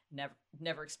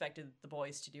 never expected the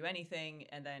boys to do anything,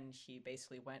 and then he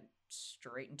basically went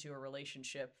straight into a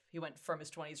relationship. He went from his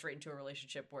 20s straight into a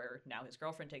relationship where now his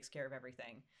girlfriend takes care of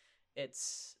everything.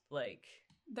 It's like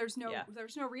There's no Yeah.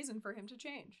 reason for him to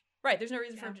change. right, there's no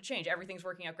reason for him Yeah. to change. Everything's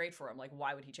working out great for him. Like,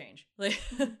 why would he change? Like,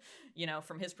 you know,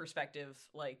 from his perspective,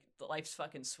 like, the life's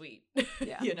fucking sweet.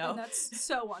 Yeah. You know? And that's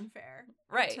so unfair.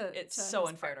 Right. to- It's to so his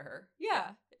unfair to partner. her.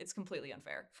 Yeah. It's completely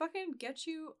unfair. Fucking get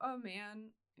you a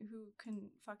man who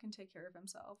can fucking take care of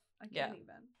himself. I Yeah. can't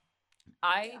even.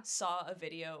 I Yeah. saw a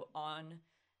video on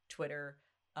Twitter.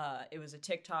 It was a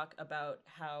TikTok about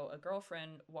how a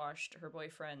girlfriend washed her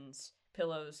boyfriend's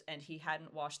pillows and he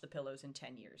hadn't washed the pillows in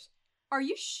 10 years. Are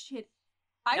you shit?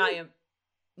 I would- am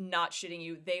not shitting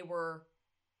you. They were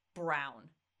brown.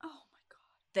 Oh my god.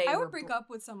 They I were would break up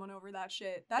with someone over that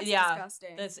shit. That's Yeah,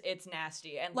 disgusting. It's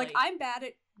nasty. And like, I'm bad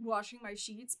at washing my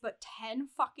sheets, but 10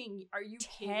 fucking, are you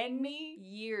 10 kidding me?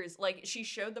 years. Like, she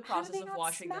showed the How do process they of not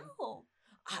washing them. smell?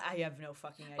 I have no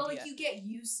fucking idea. But like you get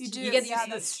used You to do. You get Yeah, used to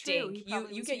the that's true. stink. He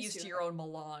probably You was get used used to to it. your own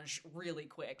melange really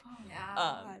quick. Oh my Yeah.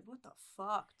 god, what the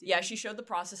fuck, dude? Yeah, she showed the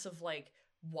process of like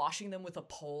washing them with a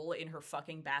pole in her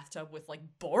fucking bathtub with like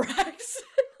borax.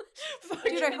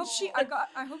 Dude, I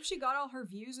Fucking- hope she got all her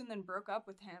views and then broke up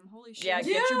with him. Holy shit. Yeah,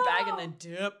 get your bag and then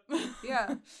dip.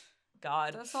 Yeah.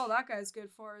 God. That's all that guy's good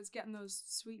for, is getting those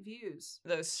sweet views.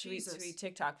 Those sweet, Jesus. sweet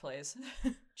TikTok plays.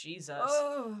 Jesus.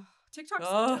 Oh, TikTok's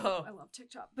Oh. so dope. I love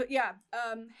TikTok. But yeah,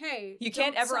 hey. You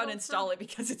can't don't ever settle uninstall for- it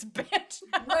because it's banned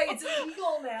now. Right, it's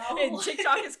illegal now. And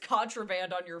TikTok is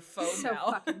contraband on your phone So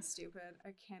now. fucking stupid.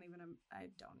 I can't even, I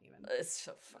don't even. It's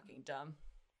so fucking dumb.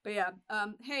 But yeah,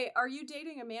 hey, are you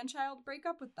dating a man-child? Break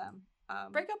up with them.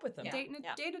 Break up with them.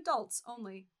 Yeah. Date adults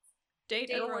only. Date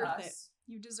Date and worth us.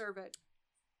 it. You deserve it.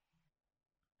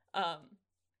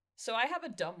 So I have a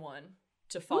dumb one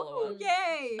to follow Woo, up.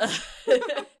 yay!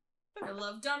 I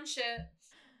love dumb shit.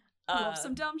 Love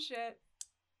some dumb shit.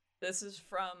 This is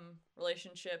from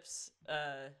relationships,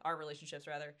 our relationships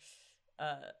rather.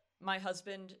 My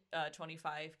husband,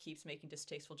 25, keeps making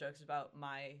distasteful jokes about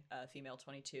my female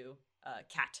 22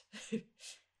 cat.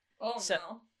 Oh So-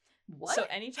 no. What? So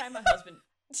anytime my husband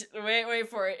wait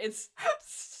for it. It's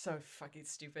so fucking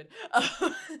stupid.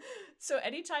 So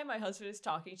anytime my husband is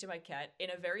talking to my cat in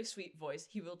a very sweet voice,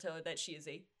 he will tell her that she is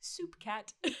a soup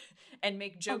cat and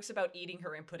make jokes about eating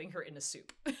her and putting her in a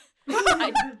soup.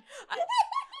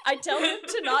 I tell him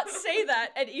to not say that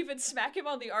and even smack him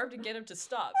on the arm to get him to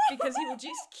stop because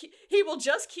he will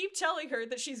just keep telling her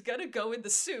that she's gonna go in the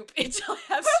soup until I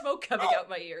have smoke coming out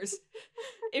my ears.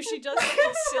 If she does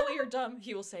something silly or dumb,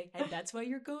 he will say, "And that's why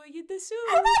you're going in the soup."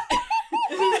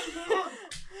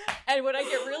 And when I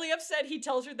get really upset, he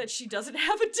tells her that she doesn't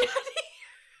have a daddy.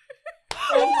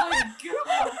 Oh my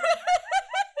god.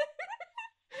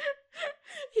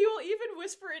 He will even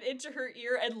whisper it into her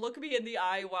ear and look me in the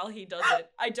eye while he does it.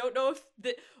 I don't know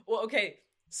if okay,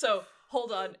 so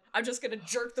hold on. I'm just gonna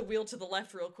jerk the wheel to the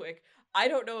left real quick. I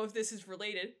don't know if this is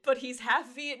related, but he's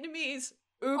half Vietnamese.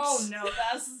 Oops. Oh no,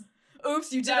 that's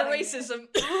Oops, you did a Gotta- racism.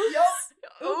 Yup.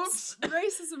 Oops.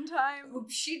 Racism time.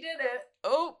 Oops, she did it.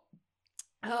 Oh.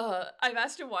 I've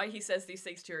asked him why he says these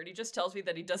things to her, and he just tells me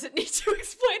that he doesn't need to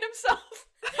explain himself.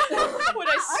 When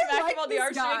I smack like him on the this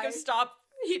arm to make guy. him stop,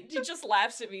 he just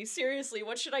laughs at me. Seriously,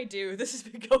 what should I do? This has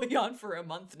been going on for a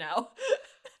month now.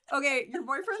 Okay, your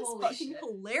boyfriend's Holy fucking shit.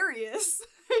 hilarious.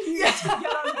 You need to get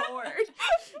on board.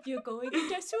 You're going in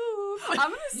the soup. I'm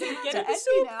gonna say You that get to in the Effie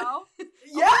soup. now.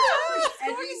 Yeah,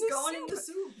 going Eddie's in the going in soup. the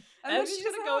soup. And then Effie's she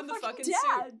gonna doesn't go have in the a fucking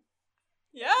dad. soup.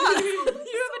 Yeah, you have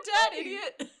a dad, funny.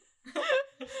 idiot.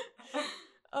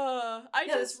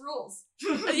 Yeah, this rules.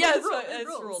 Yeah, It rules. it's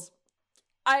rules.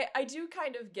 I do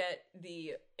kind of get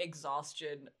the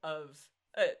exhaustion of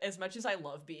as much as I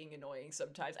love being annoying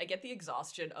sometimes, I get the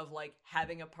exhaustion of like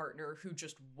having a partner who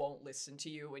just won't listen to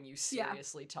you when you Yeah.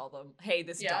 seriously tell them, hey,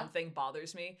 this Yeah. dumb thing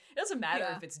bothers me. It doesn't matter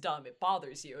Yeah. if it's dumb, it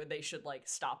bothers you, and they should like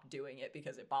stop doing it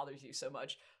because it bothers you so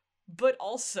much. But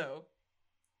also,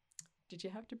 did you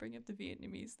have to bring up the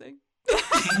Vietnamese thing?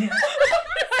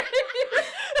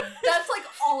 That's like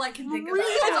all I can think about.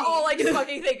 That's all I can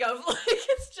fucking think of. Like,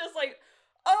 it's just like,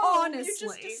 oh, you just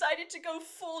Honestly. decided to go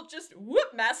full, just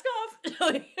whoop, mask off.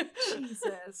 Like,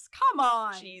 Jesus, come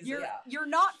on. Jesus. You're Yeah. you're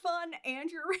not fun and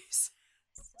you're racist.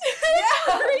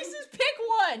 yeah, racist, pick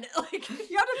one. Like,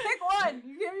 You have to pick one.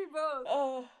 You can't be both.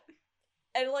 oh.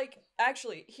 And like,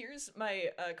 actually, here's my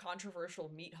controversial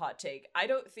meat hot take. I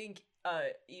don't think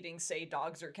eating, say,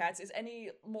 dogs or cats is any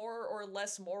more or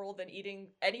less moral than eating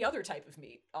any other type of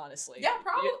meat, honestly. Yeah,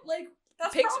 probably. Like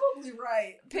that's Pigs- probably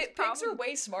right. Pigs are probably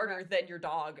way smarter than your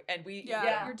dog, and we Yeah,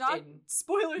 Yeah. your dog. in-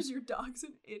 Spoilers: your dog's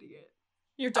an idiot,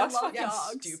 your dog's love fucking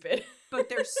dogs. stupid. but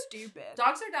they're stupid.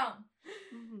 Dogs are dumb.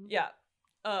 Mhm. Yeah.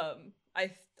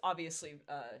 Obviously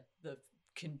the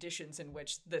conditions in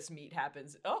which this meet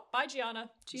happens. Oh, bye Gianna.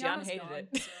 Gianna Gianna's hated gone,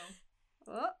 it.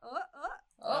 so.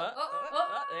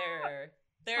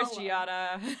 There's Hello.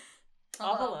 Gianna.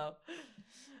 Oh,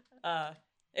 hello.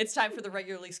 It's time for the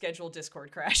regularly scheduled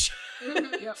Discord crash.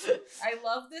 Yep. I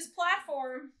love this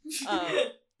platform.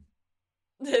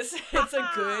 It's a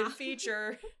good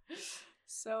feature.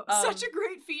 So Um, such a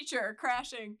great feature,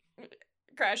 crashing.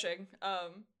 Crashing.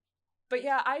 But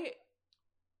yeah,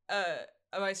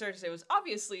 what I started to say was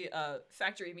obviously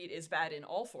factory meat is bad in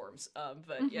all forms.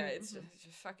 But yeah, Mhm, it's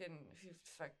just fucking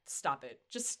stop it.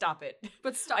 Just stop it.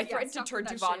 But stop. I yeah, threaten to stop turn with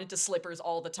that Devon shit. into slippers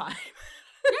all the time.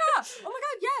 Yeah. Oh my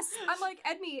god, yes. I'm like,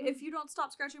 Edme, if you don't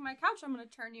stop scratching my couch, I'm gonna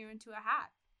turn you into a hat.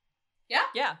 Yeah.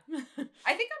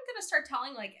 I think I'm gonna start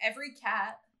telling like every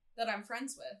cat that I'm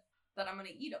friends with that I'm gonna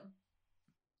eat them.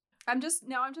 I'm just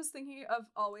thinking of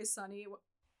Always Sunny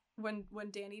when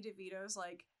Danny DeVito's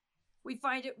like, we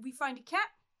find a cat,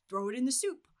 throw it in the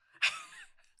soup.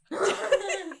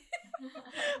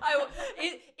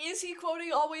 Is he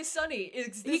quoting Always Sunny?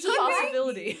 Is this a could be.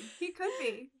 possibility? He could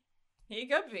be. He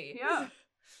could be. Yeah.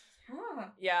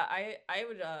 Yeah, I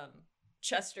would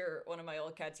Chester, one of my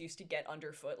old cats, used to get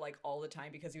underfoot like all the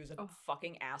time because he was a Oh.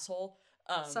 fucking asshole.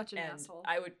 Such an and asshole.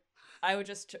 I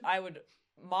would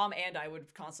Mom and I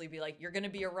would constantly be like, you're gonna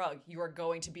be a rug. You are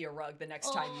going to be a rug the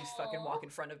next time you fucking Aw. walk in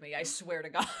front of me. I swear to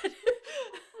God.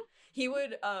 He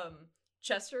would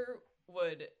Chester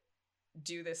would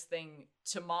do this thing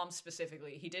to Mom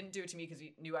specifically. He didn't do it to me because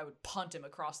he knew I would punt him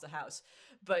across the house.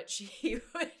 But he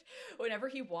would, whenever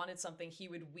he wanted something, he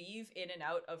would weave in and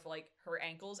out of like her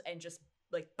ankles and just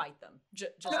like bite them.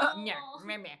 Just Aw.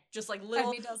 just like little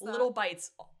Emmy does that. little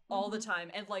bites all the time.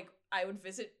 And like I would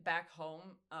visit back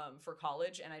home for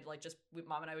college, and I'd like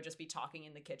Mom and I would just be talking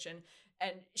in the kitchen,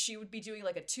 and she would be doing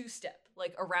like a 2-step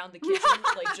like around the kitchen,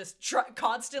 like just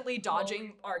constantly dodging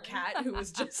Holy our moly. cat who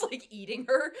was just like eating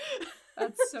her.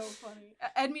 That's so funny.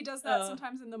 Edmee does that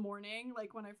sometimes in the morning,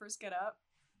 like when I first get up.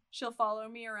 She'll follow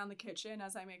me around the kitchen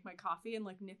as I make my coffee and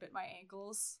like nip at my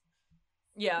ankles.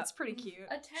 Yeah. It's pretty cute.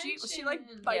 Attention. She like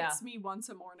bites me once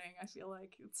a morning. I feel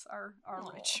like it's our Aw.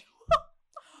 ritual.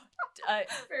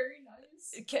 Very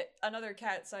nice. Another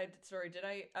cat side story. Did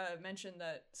I mention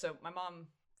that? So my mom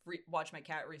watched my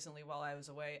cat recently while I was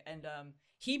away, and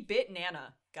he bit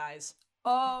Nana, guys.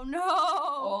 Oh no!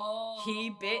 Oh,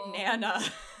 He bit Nana.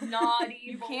 Naughty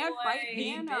You boy. can't bite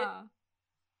He bit- Nana.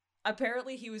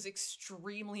 Apparently, he was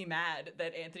extremely mad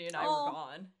that Anthony and I Oh. were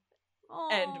gone, Oh.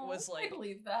 and was I like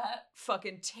believe that.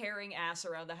 fucking tearing ass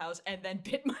around the house, and then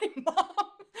bit my mom.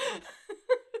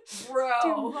 Bro.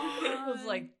 I was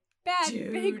like, bad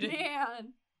dude. big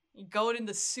man. "You going in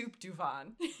the soup,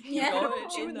 Duvan. Yeah. Going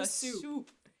Put you in in the the soup.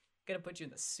 soup. Gonna put you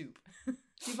in the soup."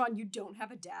 Devon, you don't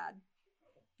have a dad.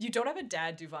 You don't have a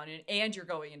dad, Duvan, and you're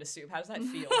going into soup. How does that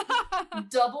feel?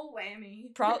 Double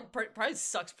whammy. Probably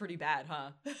sucks pretty bad,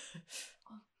 huh?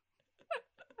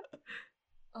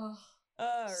 Ugh.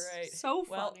 All right. So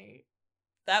Well, funny.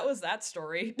 that was that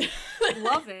story.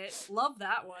 Love it. Love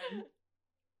that one.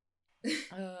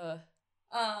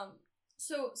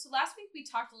 So last week we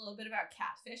talked a little bit about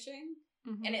catfishing,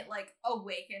 Mhm. and it like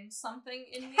awakened something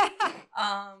in me.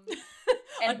 a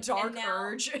And dark now-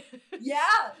 urge.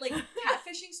 Yeah, like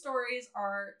catfishing stories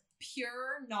are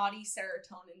pure naughty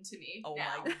serotonin to me. Oh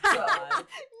now. my So, god.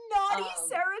 Naughty Um,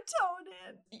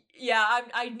 serotonin. Yeah,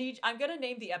 I'm gonna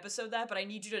name the episode that, but I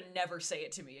need you to never say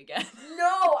it to me again.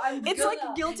 no, I'm It's gonna.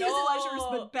 like guilty No. pleasures,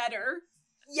 but better.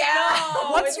 Yeah. No,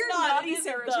 What's it's your not. naughty It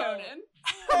isn't, though. serotonin?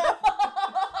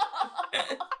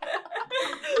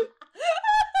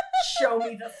 Show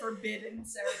me the forbidden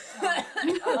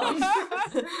serotonin.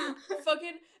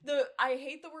 Fucking I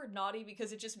hate the word naughty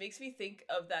because it just makes me think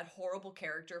of that horrible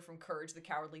character from Courage the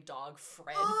Cowardly Dog,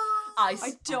 Fred.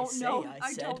 I don't know. I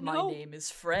I said don't my know. name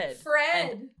is Fred.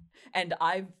 Fred. And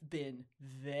I've been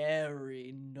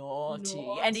very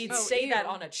naughty. And he'd Oh, say that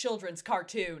ew. on a children's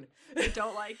cartoon. I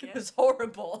don't like It it. was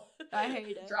horrible. I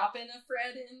hate it. Drop in a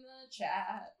Fred in the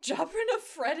chat. Drop in a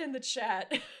Fred in the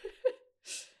chat.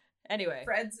 Anyway.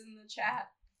 Fred's in the chat.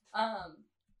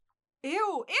 Ew,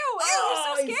 ew,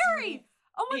 Oh, so he's- scary.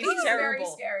 Oh my he's god, He's terrible. very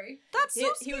scary. that's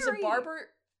so He was a barber.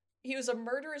 He was a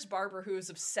murderous barber who was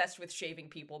obsessed with shaving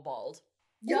people bald.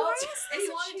 Yup. Why is And he this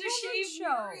a wanted to children's shave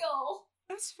show? Muriel.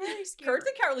 That's very scary. Courage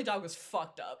the Cowardly Dog was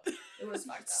fucked up. It was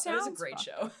fucked up. It was a Sounds great fucked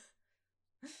show.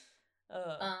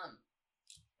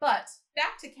 But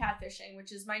back to catfishing,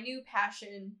 which is my new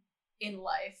passion in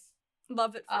life.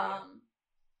 Love it for you.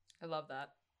 I love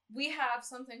that. We have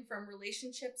something from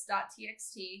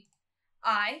relationships.txt.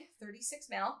 I, 36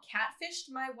 male, catfished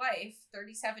my wife,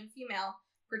 37 female,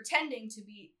 pretending to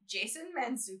be Jason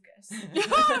Mantzoukas,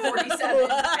 47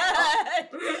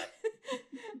 male.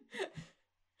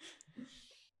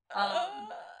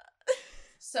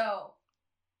 So,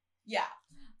 yeah.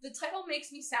 The title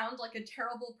makes me sound like a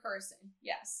terrible person,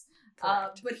 yes.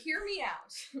 Correct. But hear me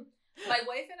out. My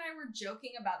wife and I were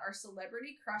joking about our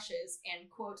celebrity crushes and,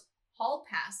 quote, hall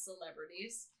pass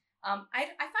celebrities. I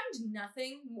find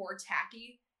nothing more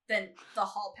tacky than the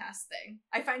hall pass thing.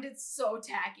 I find it so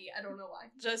tacky. I don't know why.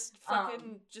 Just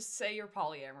fucking, just say you're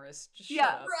polyamorous. Just Yeah,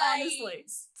 shut up. honestly.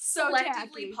 So Selectively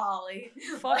tacky. poly.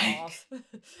 Fuck Like, off.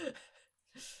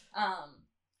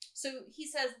 So he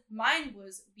says, mine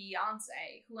was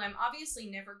Beyonce, who I'm obviously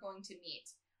never going to meet.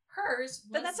 Hers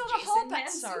was Then that's not a Jason hall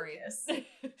pass, sorry. Mantzoukas.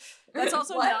 That's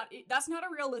also What? not. That's not a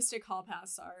realistic hall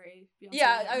pass. Sorry. Beyonce.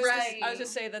 Yeah, I was Right.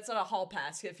 just saying that's not a hall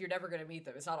pass. If you're never gonna meet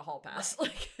them, it's not a hall pass.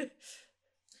 Like,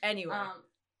 anyway,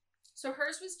 So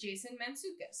hers was Jason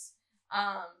Mantzoukas.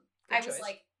 I was choice.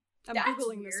 like, I'm that's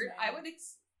googling this weird. now. I would.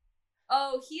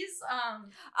 Oh, he's Oh,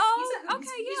 he's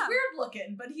okay, he's yeah. weird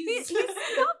looking, but he's He's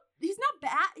not. He's not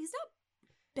bad. He's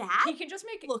not bad he can just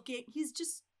make. looking. He's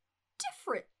just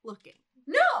different looking.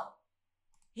 no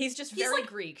He's just he's very like-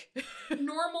 Greek.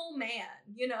 normal man.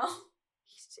 You know,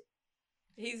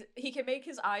 He can make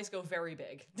his eyes go very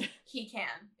big. he can.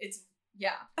 It's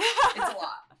it's a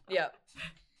lot. Yeah,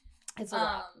 it's a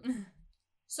lot.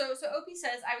 So Opie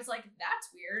says, I was like, that's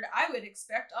weird. I would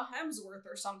expect a Hemsworth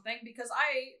or something because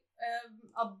I am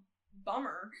a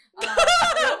bummer.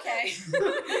 Okay.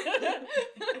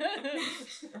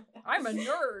 I'm a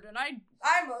nerd and I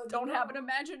don't have an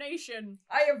imagination.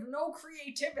 I have no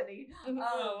creativity.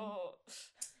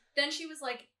 Then she was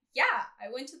like, yeah,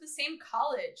 I went to the same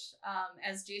college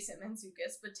as Jason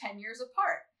Mantzoukas, but 10 years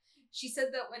apart. She said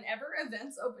that whenever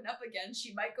events open up again,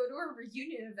 she might go to a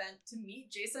reunion event to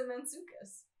meet Jason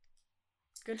Mantzoukas.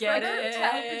 Good Get for her. it.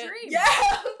 Tell the dream. Yeah!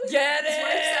 Get This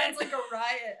wife it! sounds like a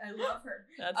riot. I love her.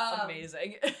 That's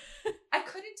amazing. I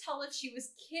couldn't tell if she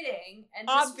was kidding. And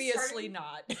Obviously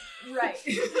not. Right.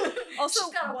 Also,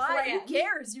 She's got a why? Who plan.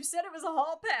 cares? You said it was a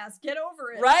hall pass. Get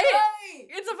over it. Right? Right.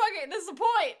 It's a fucking, this is the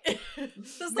point.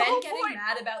 That's the Men whole getting point.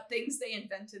 mad about things they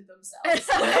invented themselves.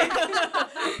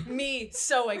 Me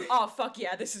sewing. Oh, fuck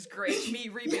yeah, this is great. Me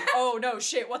reaping. Yeah. Oh, no,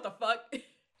 shit, what the fuck?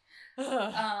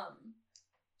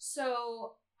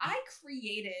 So I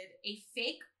created a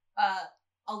fake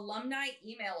alumni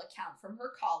email account from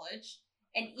her college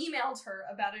and emailed her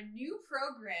about a new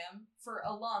program for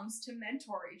alums to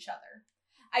mentor each other.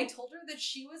 I told her that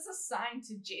she was assigned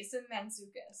to Jason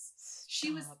Mantzoukas.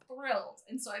 She was thrilled,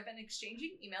 and so I've been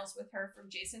exchanging emails with her from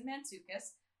Jason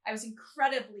Mantzoukas. I was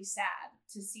incredibly sad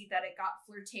to see that it got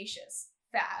flirtatious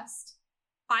fast.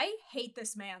 I hate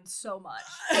this man so much.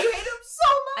 I hate him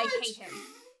so I much! hate him.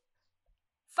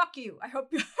 Fuck you. I hope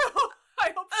she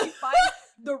finds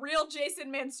the real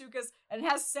Jason Mantzoukas and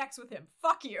has sex with him.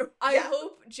 Fuck you. I Yeah.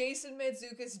 hope Jason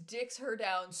Mantzoukas dicks her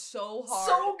down so hard.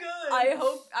 So good! I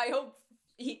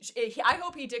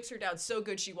hope he dicks her down so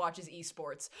good she watches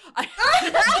esports.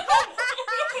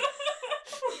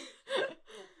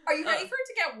 Are you ready for it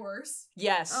to get worse?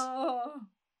 Yes.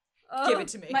 Give it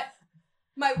to me.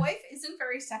 My wife isn't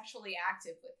very sexually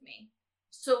active with me,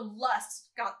 so lust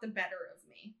got the better of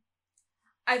me.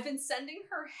 I've been sending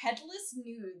her headless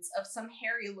nudes of some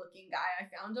hairy-looking guy I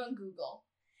found on Google,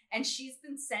 and she's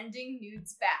been sending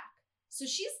nudes back. So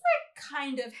she's like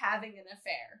kind of having an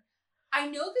affair. I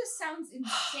know this sounds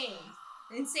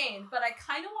insane, but I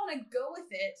kind of want to go with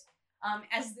it,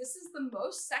 as this is the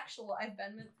most sexual I've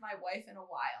been with my wife in a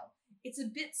while. It's a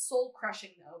bit soul-crushing,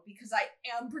 though, because I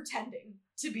am pretending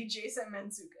to be Jason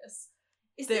Mantzoukas.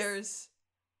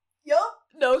 Yup.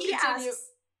 No, He continue. asks,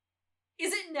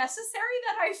 is it necessary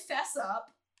that I fess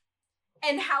up?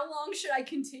 And how long should I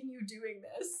continue doing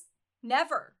this?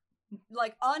 Never.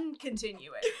 Like,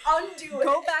 uncontinue it. Undo it.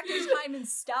 Go back in time and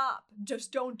stop.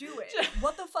 Just don't do it.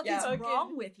 What the fuck Yeah. is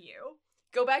wrong with you?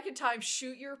 Go back in time,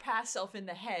 shoot your past self in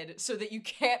the head so that you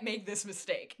can't make this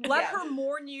mistake. Let Yeah. her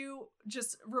mourn you,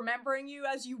 just remembering you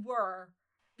as you were,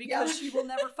 because she will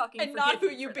never fucking And forgive not who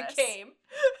you you for this. became.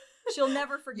 She'll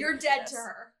never forgive You're you for dead this. to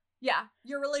her. Yeah,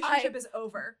 your relationship is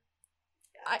over.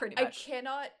 Pretty much.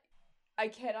 I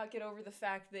cannot get over the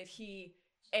fact that he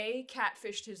A,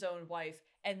 catfished his own wife,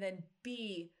 and then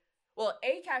B,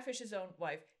 A, catfished his own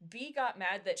wife, B, got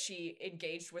mad that she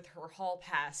engaged with her hall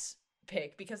pass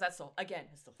pick, because that's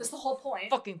That's the whole point.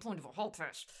 fucking point of a hall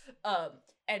pass.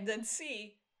 And then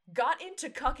C, got into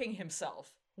cucking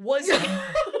himself. Was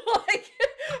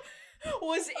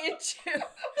was into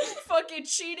fucking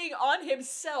cheating on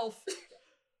himself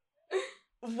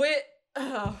with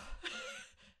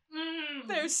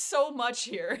there's so much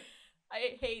here.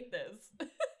 I hate this.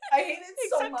 I hate it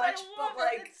so Except much, I but love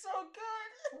like, it. It's so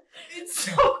good. it's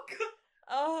so good.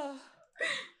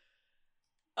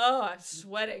 Oh, I'm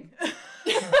sweating.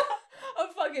 I'm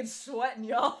fucking sweating,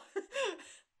 y'all.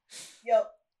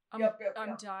 Yep.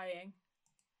 I'm dying.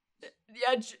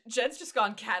 Yeah, Jen's just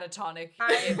gone catatonic.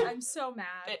 I'm so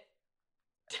mad.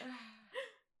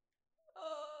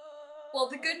 Well,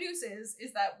 the good news is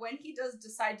that when he does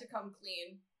decide to come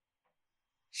clean,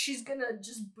 she's gonna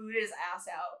just boot his ass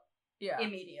out Yeah.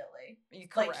 immediately.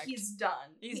 Correct. Like, he's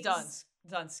done. He's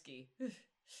done ski.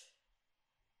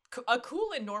 A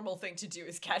cool and normal thing to do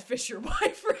is catfish your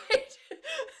wife, right?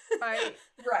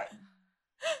 Right.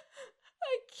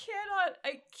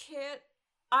 I can't.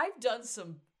 I've done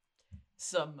some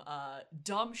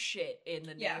dumb shit in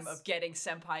the name Yes. of getting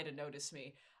senpai to notice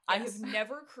me. I Yes. have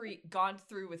never gone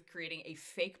through with creating a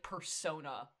fake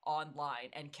persona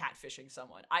online and catfishing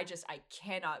someone. I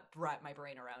cannot wrap my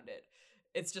brain around it.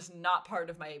 It's just not part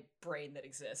of my brain that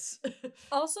exists.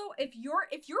 Also, if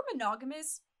you're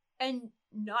monogamous and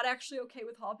not actually okay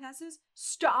with hall passes,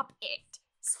 stop it.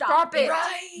 Stop it.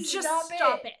 Right. Just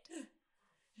stop it.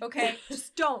 Okay?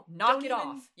 Just don't. Knock Don't it even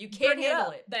off. You can't bring handle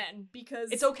up it. then,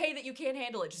 because It's okay that you can't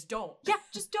handle it. Just don't. Yeah,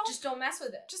 just don't. Just don't mess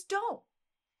with it. Just don't.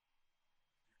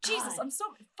 Jesus, God. I'm so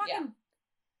fucking.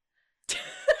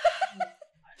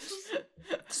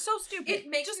 So stupid. It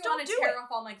makes just me don't want do to tear it. off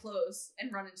all my clothes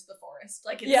and run into the forest.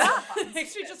 Like, it's Yeah, so fun. it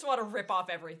makes me just want to rip off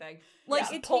everything. Like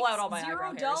Yeah, it pull takes out all my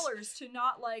eyebrow hairs. $0 to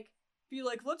not like be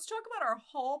like, let's talk about our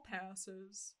hall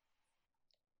passes.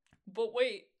 But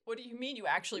wait, what do you mean you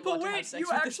actually But want to have wait, sex you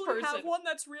with this actually person? have one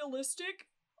that's realistic?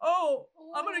 Oh,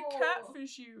 I'm gonna Whoa.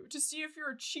 catfish you to see if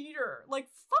you're a cheater. Like,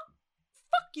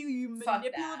 fuck you, you Fuck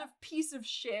manipulative that. piece of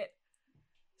shit.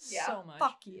 Yeah. So much.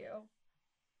 Fuck you.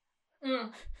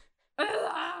 Mm.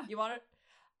 Ugh. You want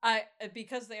to?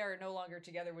 Because they are no longer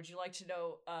together. Would you like to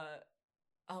know?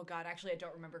 Oh God, actually, I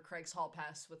don't remember Craig's hall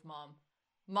pass with Mom.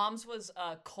 Mom's was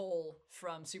Cole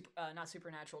from not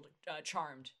Supernatural,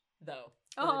 Charmed though.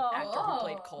 The Oh. actor who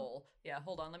played Oh. Cole. Yeah,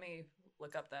 hold on, let me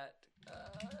look up that.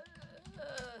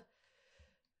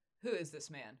 Who is this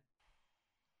man?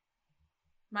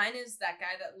 Mine is that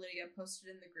guy that Lydia posted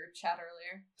in the group chat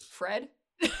earlier. Fred?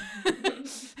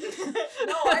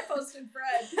 No, I posted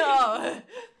Fred.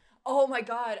 Oh my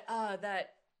God,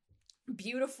 that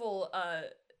beautiful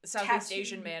Southeast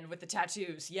Asian Tattoo. man with the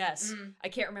tattoos. Yes. Mm. I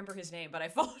can't remember his name, but I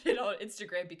followed it on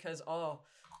Instagram because oh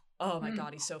my Mm.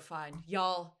 God, he's so fine.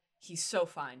 Y'all, he's so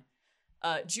fine.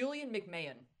 Julian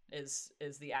McMahon is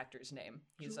the actor's name.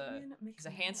 He's a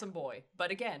handsome boy,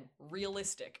 but again,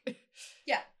 realistic.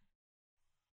 Yeah.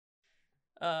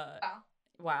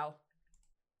 Wow.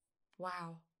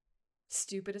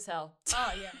 Stupid as hell.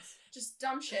 Oh, yes. Just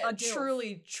dumb shit. A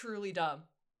dilf. Truly dumb.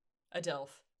 A DILF.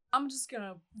 I'm just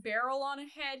gonna barrel on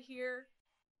ahead here.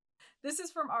 This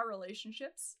is from our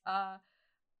relationships.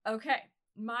 Okay.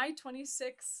 My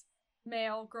 26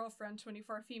 male girlfriend,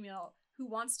 24 female, who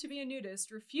wants to be a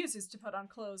nudist, refuses to put on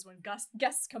clothes when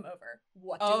guests come over.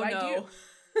 What do I do?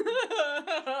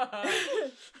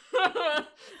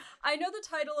 I know the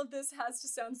title of this has to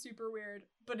sound super weird,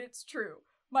 but it's true.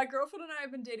 My girlfriend and I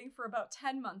have been dating for about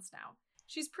 10 months now.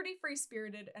 She's pretty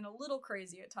free-spirited and a little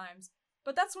crazy at times,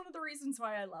 but that's one of the reasons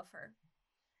why I love her.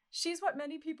 She's what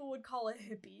many people would call a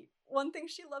hippie. One thing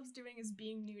she loves doing is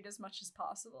being nude as much as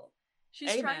possible.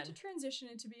 She's trying Amen. to transition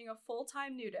into being a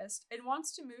full-time nudist and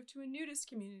wants to move to a nudist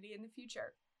community in the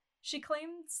future. She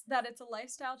claims that it's a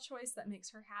lifestyle choice that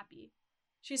makes her happy.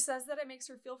 She says that it makes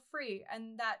her feel free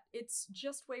and that it's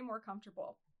just way more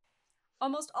comfortable.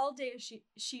 Almost all day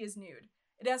she is nude.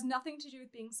 It has nothing to do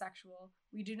with being sexual.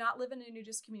 We do not live in a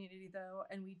nudist community though,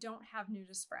 and we don't have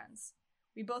nudist friends.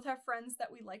 We both have friends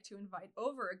that we like to invite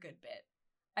over a good bit.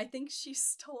 I think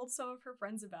she's told some of her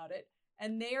friends about it,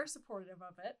 and they are supportive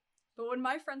of it. But when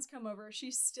my friends come over, she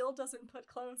still doesn't put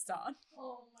clothes on.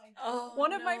 Oh my god. Oh,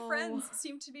 One of my no. friends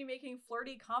seemed to be making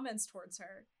flirty comments towards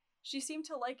her. She seemed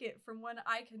to like it from what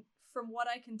I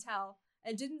can tell,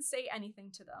 and didn't say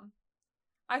anything to them.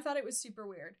 I thought it was super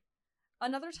weird.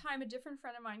 Another time, a different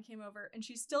friend of mine came over, and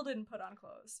she still didn't put on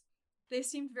clothes. They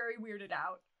seemed very weirded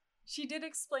out. She did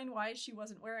explain why she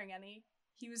wasn't wearing any.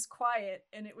 He was quiet,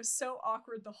 and it was so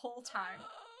awkward the whole time.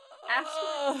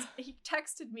 Afterwards, he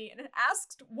texted me and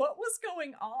asked what was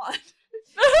going on.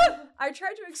 I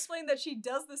tried to explain that she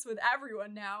does this with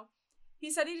everyone now. He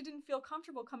said he didn't feel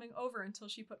comfortable coming over until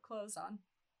she put clothes on.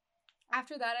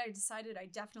 After that, I decided I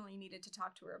definitely needed to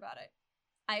talk to her about it.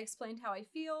 I explained how I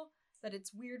feel, that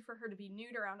it's weird for her to be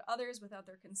nude around others without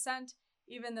their consent,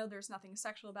 even though there's nothing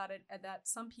sexual about it, and that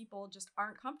some people just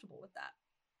aren't comfortable with that.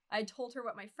 I told her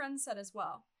what my friends said as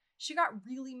well. She got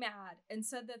really mad and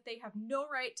said that they have no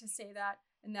right to say that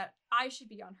and that I should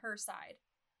be on her side.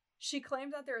 She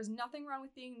claimed that there is nothing wrong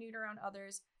with being nude around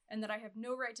others and that I have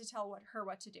no right to tell her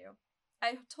what to do.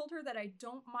 I told her that I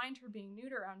don't mind her being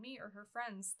nude around me or her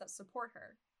friends that support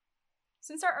her.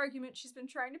 Since our argument, she's been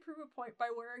trying to prove a point by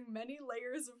wearing many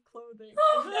layers of clothing.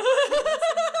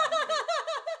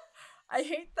 I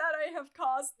hate that I have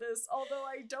caused this, although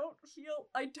I don't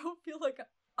feel like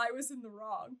I was in the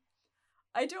wrong.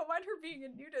 I don't mind her being a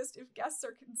nudist if guests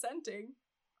are consenting.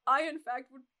 I, in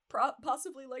fact, would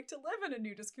possibly like to live in a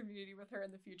nudist community with her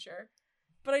in the future.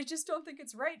 But I just don't think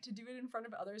it's right to do it in front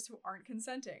of others who aren't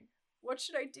consenting. What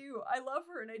should I do? I love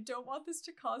her and I don't want this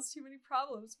to cause too many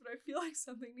problems, but I feel like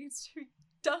something needs to be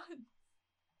done.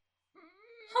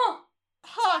 Huh.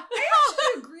 I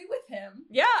actually agree with him.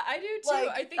 Yeah, I do too. Like,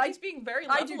 I think he's being very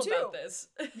I do level too. about this.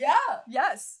 Yeah.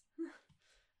 Yes.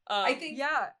 I think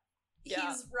Yeah. Yeah.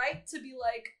 he's right to be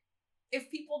like, if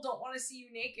people don't want to see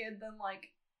you naked, then like,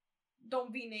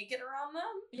 don't be naked around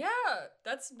them. Yeah,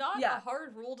 that's not Yeah. a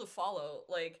hard rule to follow.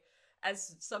 Like,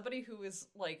 as somebody who is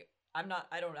like, I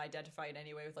don't identify in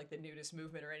any way with like the nudist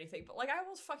movement or anything, but like I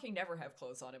almost fucking never have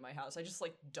clothes on in my house. I just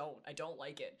like don't. I don't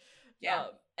like it. Yeah.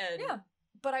 And Yeah.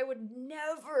 but I would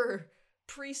never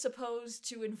presupposed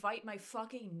to invite my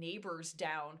fucking neighbors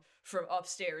down from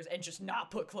upstairs and just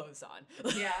not put clothes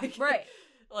on. Yeah. Right.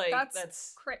 Like That's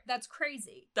that's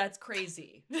crazy.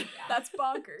 crazy. That's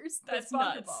bonkers. That's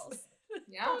bonker nuts. balls.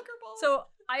 Yeah. Bunker balls. So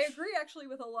I agree actually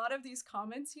with a lot of these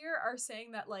comments here are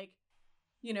saying that like,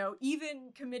 you know,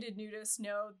 even committed nudists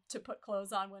know to put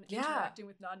clothes on when Yeah. interacting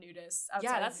with non-nudists. Yeah,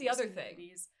 outside of that's the nudist other thing.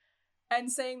 communities. And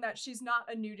saying that she's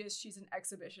not a nudist, she's an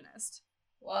exhibitionist.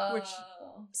 Whoa. Which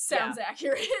Sounds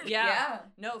accurate. yeah.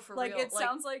 No, for Like real. it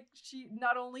sounds like she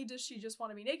not only does she just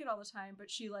want to be naked all the time, but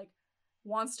she like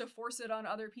wants to force it on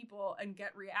other people and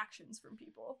get reactions from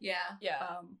people. Yeah.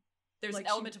 Yeah. There's like an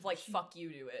element she- of like she- fuck you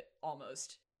to it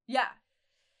almost. Yeah.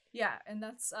 Yeah, and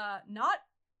that's not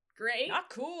great. Not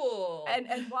cool. And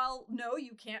while no,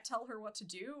 you can't tell her what to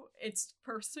do, it's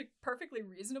perfectly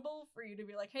reasonable for you to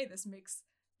be like, hey, this makes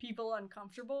people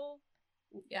uncomfortable.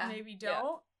 Yeah. Maybe Yeah.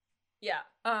 don't. yeah.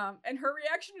 And her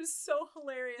reaction is so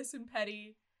hilarious and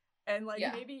petty. And like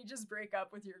Yeah. maybe just break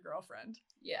up with your girlfriend.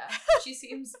 Yeah. She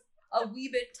seems a wee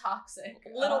bit toxic.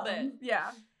 Little bit.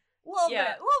 Yeah. A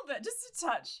Yeah. little bit, just a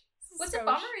touch. What's a Skosh.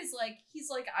 bummer is like he's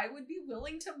like I would be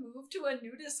willing to move to a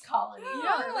nudist colony.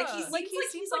 Yeah. Like he seems like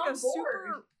a he's on board.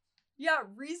 super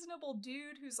reasonable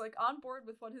dude who's like on board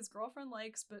with what his girlfriend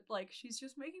likes, but like she's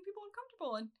just making people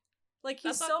uncomfortable, and like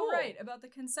he's That's not so cool. right about the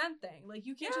consent thing. Like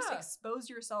you can't just Yeah. expose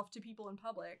yourself to people in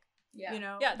public. Yeah. You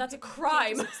know? Yeah, that's a You can't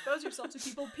crime. just expose yourself to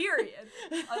people, period.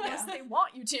 Unless Yeah. they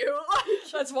want you to.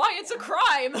 Like That's why it's a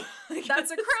crime.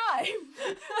 that's a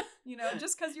crime. You know,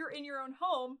 just because you're in your own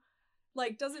home,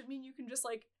 like doesn't mean you can just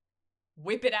like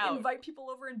Whip it out. invite people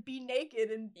over and be naked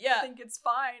and Yeah. think it's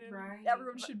fine and Right.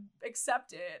 everyone should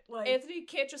accept it. Like Anthony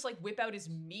can't just like whip out his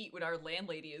meat when our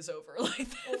landlady is over. Like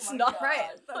that's my not God. right.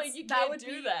 Like That's- you that can't would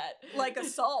do be that. like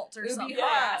assault or It would something. be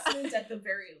Yeah. harassment at the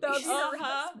very That would least. be Uh-huh.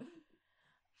 harassment.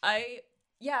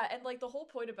 And like the whole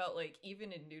point about like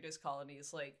even in nudist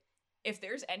colonies, like if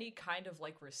there's any kind of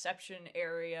like reception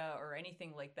area or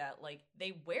anything like that, like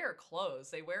they wear clothes.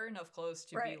 They wear enough clothes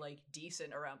to be Right. like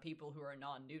decent around people who are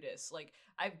non-nudists. Like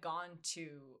I've gone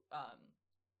to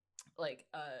like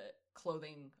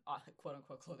clothing quote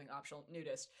unquote clothing optional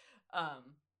nudist.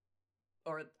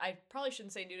 Or I probably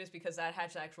shouldn't say nudist because that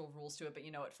has actual rules to it, but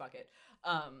you know what, fuck it.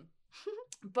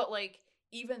 But like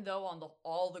even though on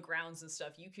all the grounds and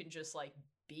stuff you can just like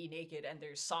be naked and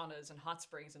there's saunas and hot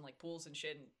springs and like pools and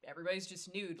shit and everybody's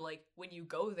just nude, like when you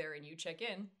go there and you check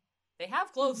in, they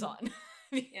have clothes on.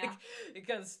 Yeah.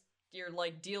 Because you're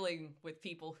like dealing with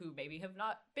people who maybe have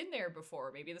not been there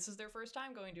before. Maybe this is their first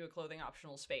time going to a clothing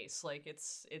optional space. Like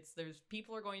it's there's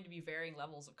people are going to be varying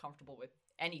levels of comfortable with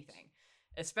anything.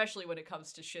 Especially when it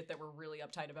comes to shit that we're really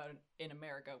uptight about in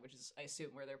America, which is, I assume,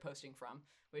 where they're posting from,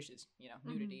 which is, you know,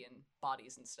 nudity and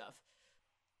bodies and stuff.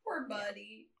 Poor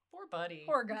buddy. Poor buddy.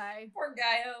 Poor guy. Poor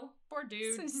guyo. Poor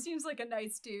dude. Seems like a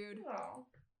nice dude. Oh.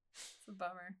 It's a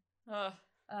bummer. Ugh.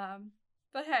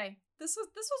 But hey, this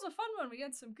was a fun one. We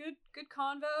had some good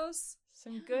convos.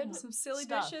 Some good Some silly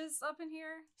stuff. dishes up in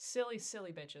here. Silly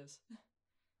bitches.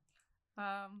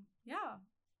 Yeah.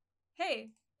 Hey,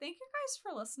 thank you guys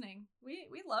for listening.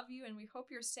 We love you and we hope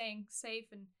you're staying safe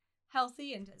and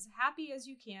healthy and as happy as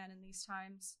you can in these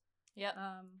times. Yep.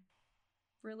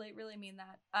 Really mean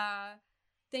that.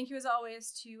 Thank you as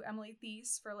always to Emily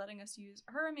Thies for letting us use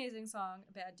her amazing song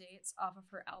Bad Dates off of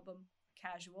her album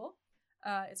Casual.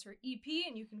 It's her EP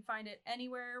and you can find it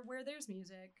anywhere where there's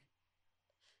music.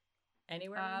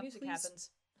 Anywhere where music please- happens.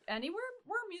 Anywhere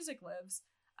where music lives.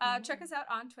 Check us out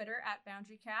on Twitter at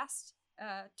BoundaryCast.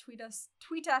 Tweet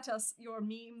at us your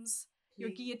memes, your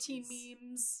guillotine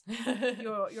memes,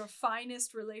 your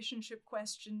finest relationship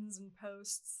questions and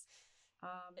posts.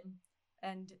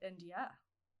 And yeah.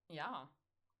 Yeah.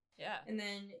 And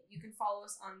then you can follow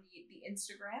us on the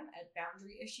Instagram at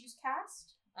Boundary Issues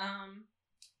Cast.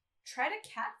 Try to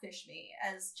catfish me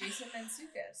as Jason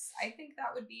Mantzoukas. I think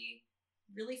that would be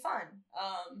really fun.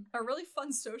 A really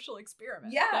fun social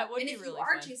experiment. Yeah, That would and be if really you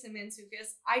are fun. Jason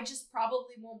Mantzoukas, I just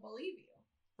probably won't believe you.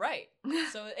 Right.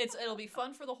 So it'll be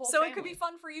fun for the whole So family. it could be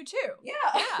fun for you too. Yeah.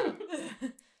 Yeah.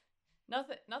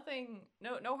 Nothing,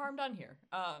 no harm done here.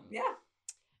 Yeah.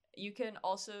 You can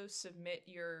also submit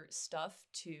your stuff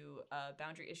to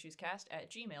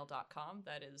boundaryissuescast@gmail.com.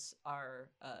 That is our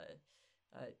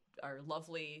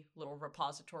lovely little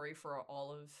repository for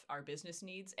all of our business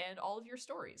needs and all of your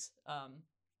stories.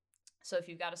 So if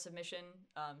you've got a submission,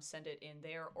 send it in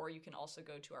there, or you can also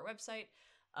go to our website,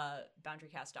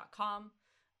 boundarycast.com.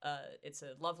 It's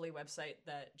a lovely website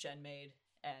that Jen made,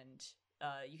 and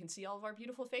you can see all of our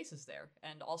beautiful faces there,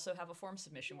 and also have a form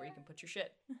submission where you can put your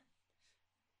shit.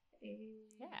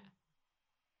 Yeah.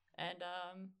 And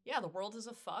yeah, the world is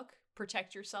a fuck.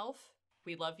 Protect yourself.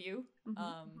 We love you.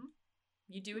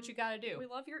 You do what you gotta do. We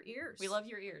love your ears. We love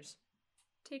your ears.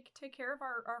 Take care of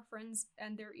our friends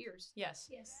and their ears. Yes.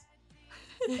 Yes.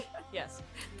 Yes.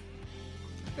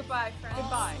 Goodbye, friends.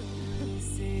 Goodbye.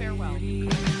 Farewell.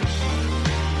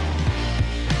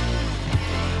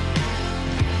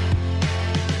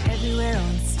 Everywhere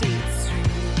on State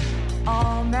Street,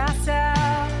 all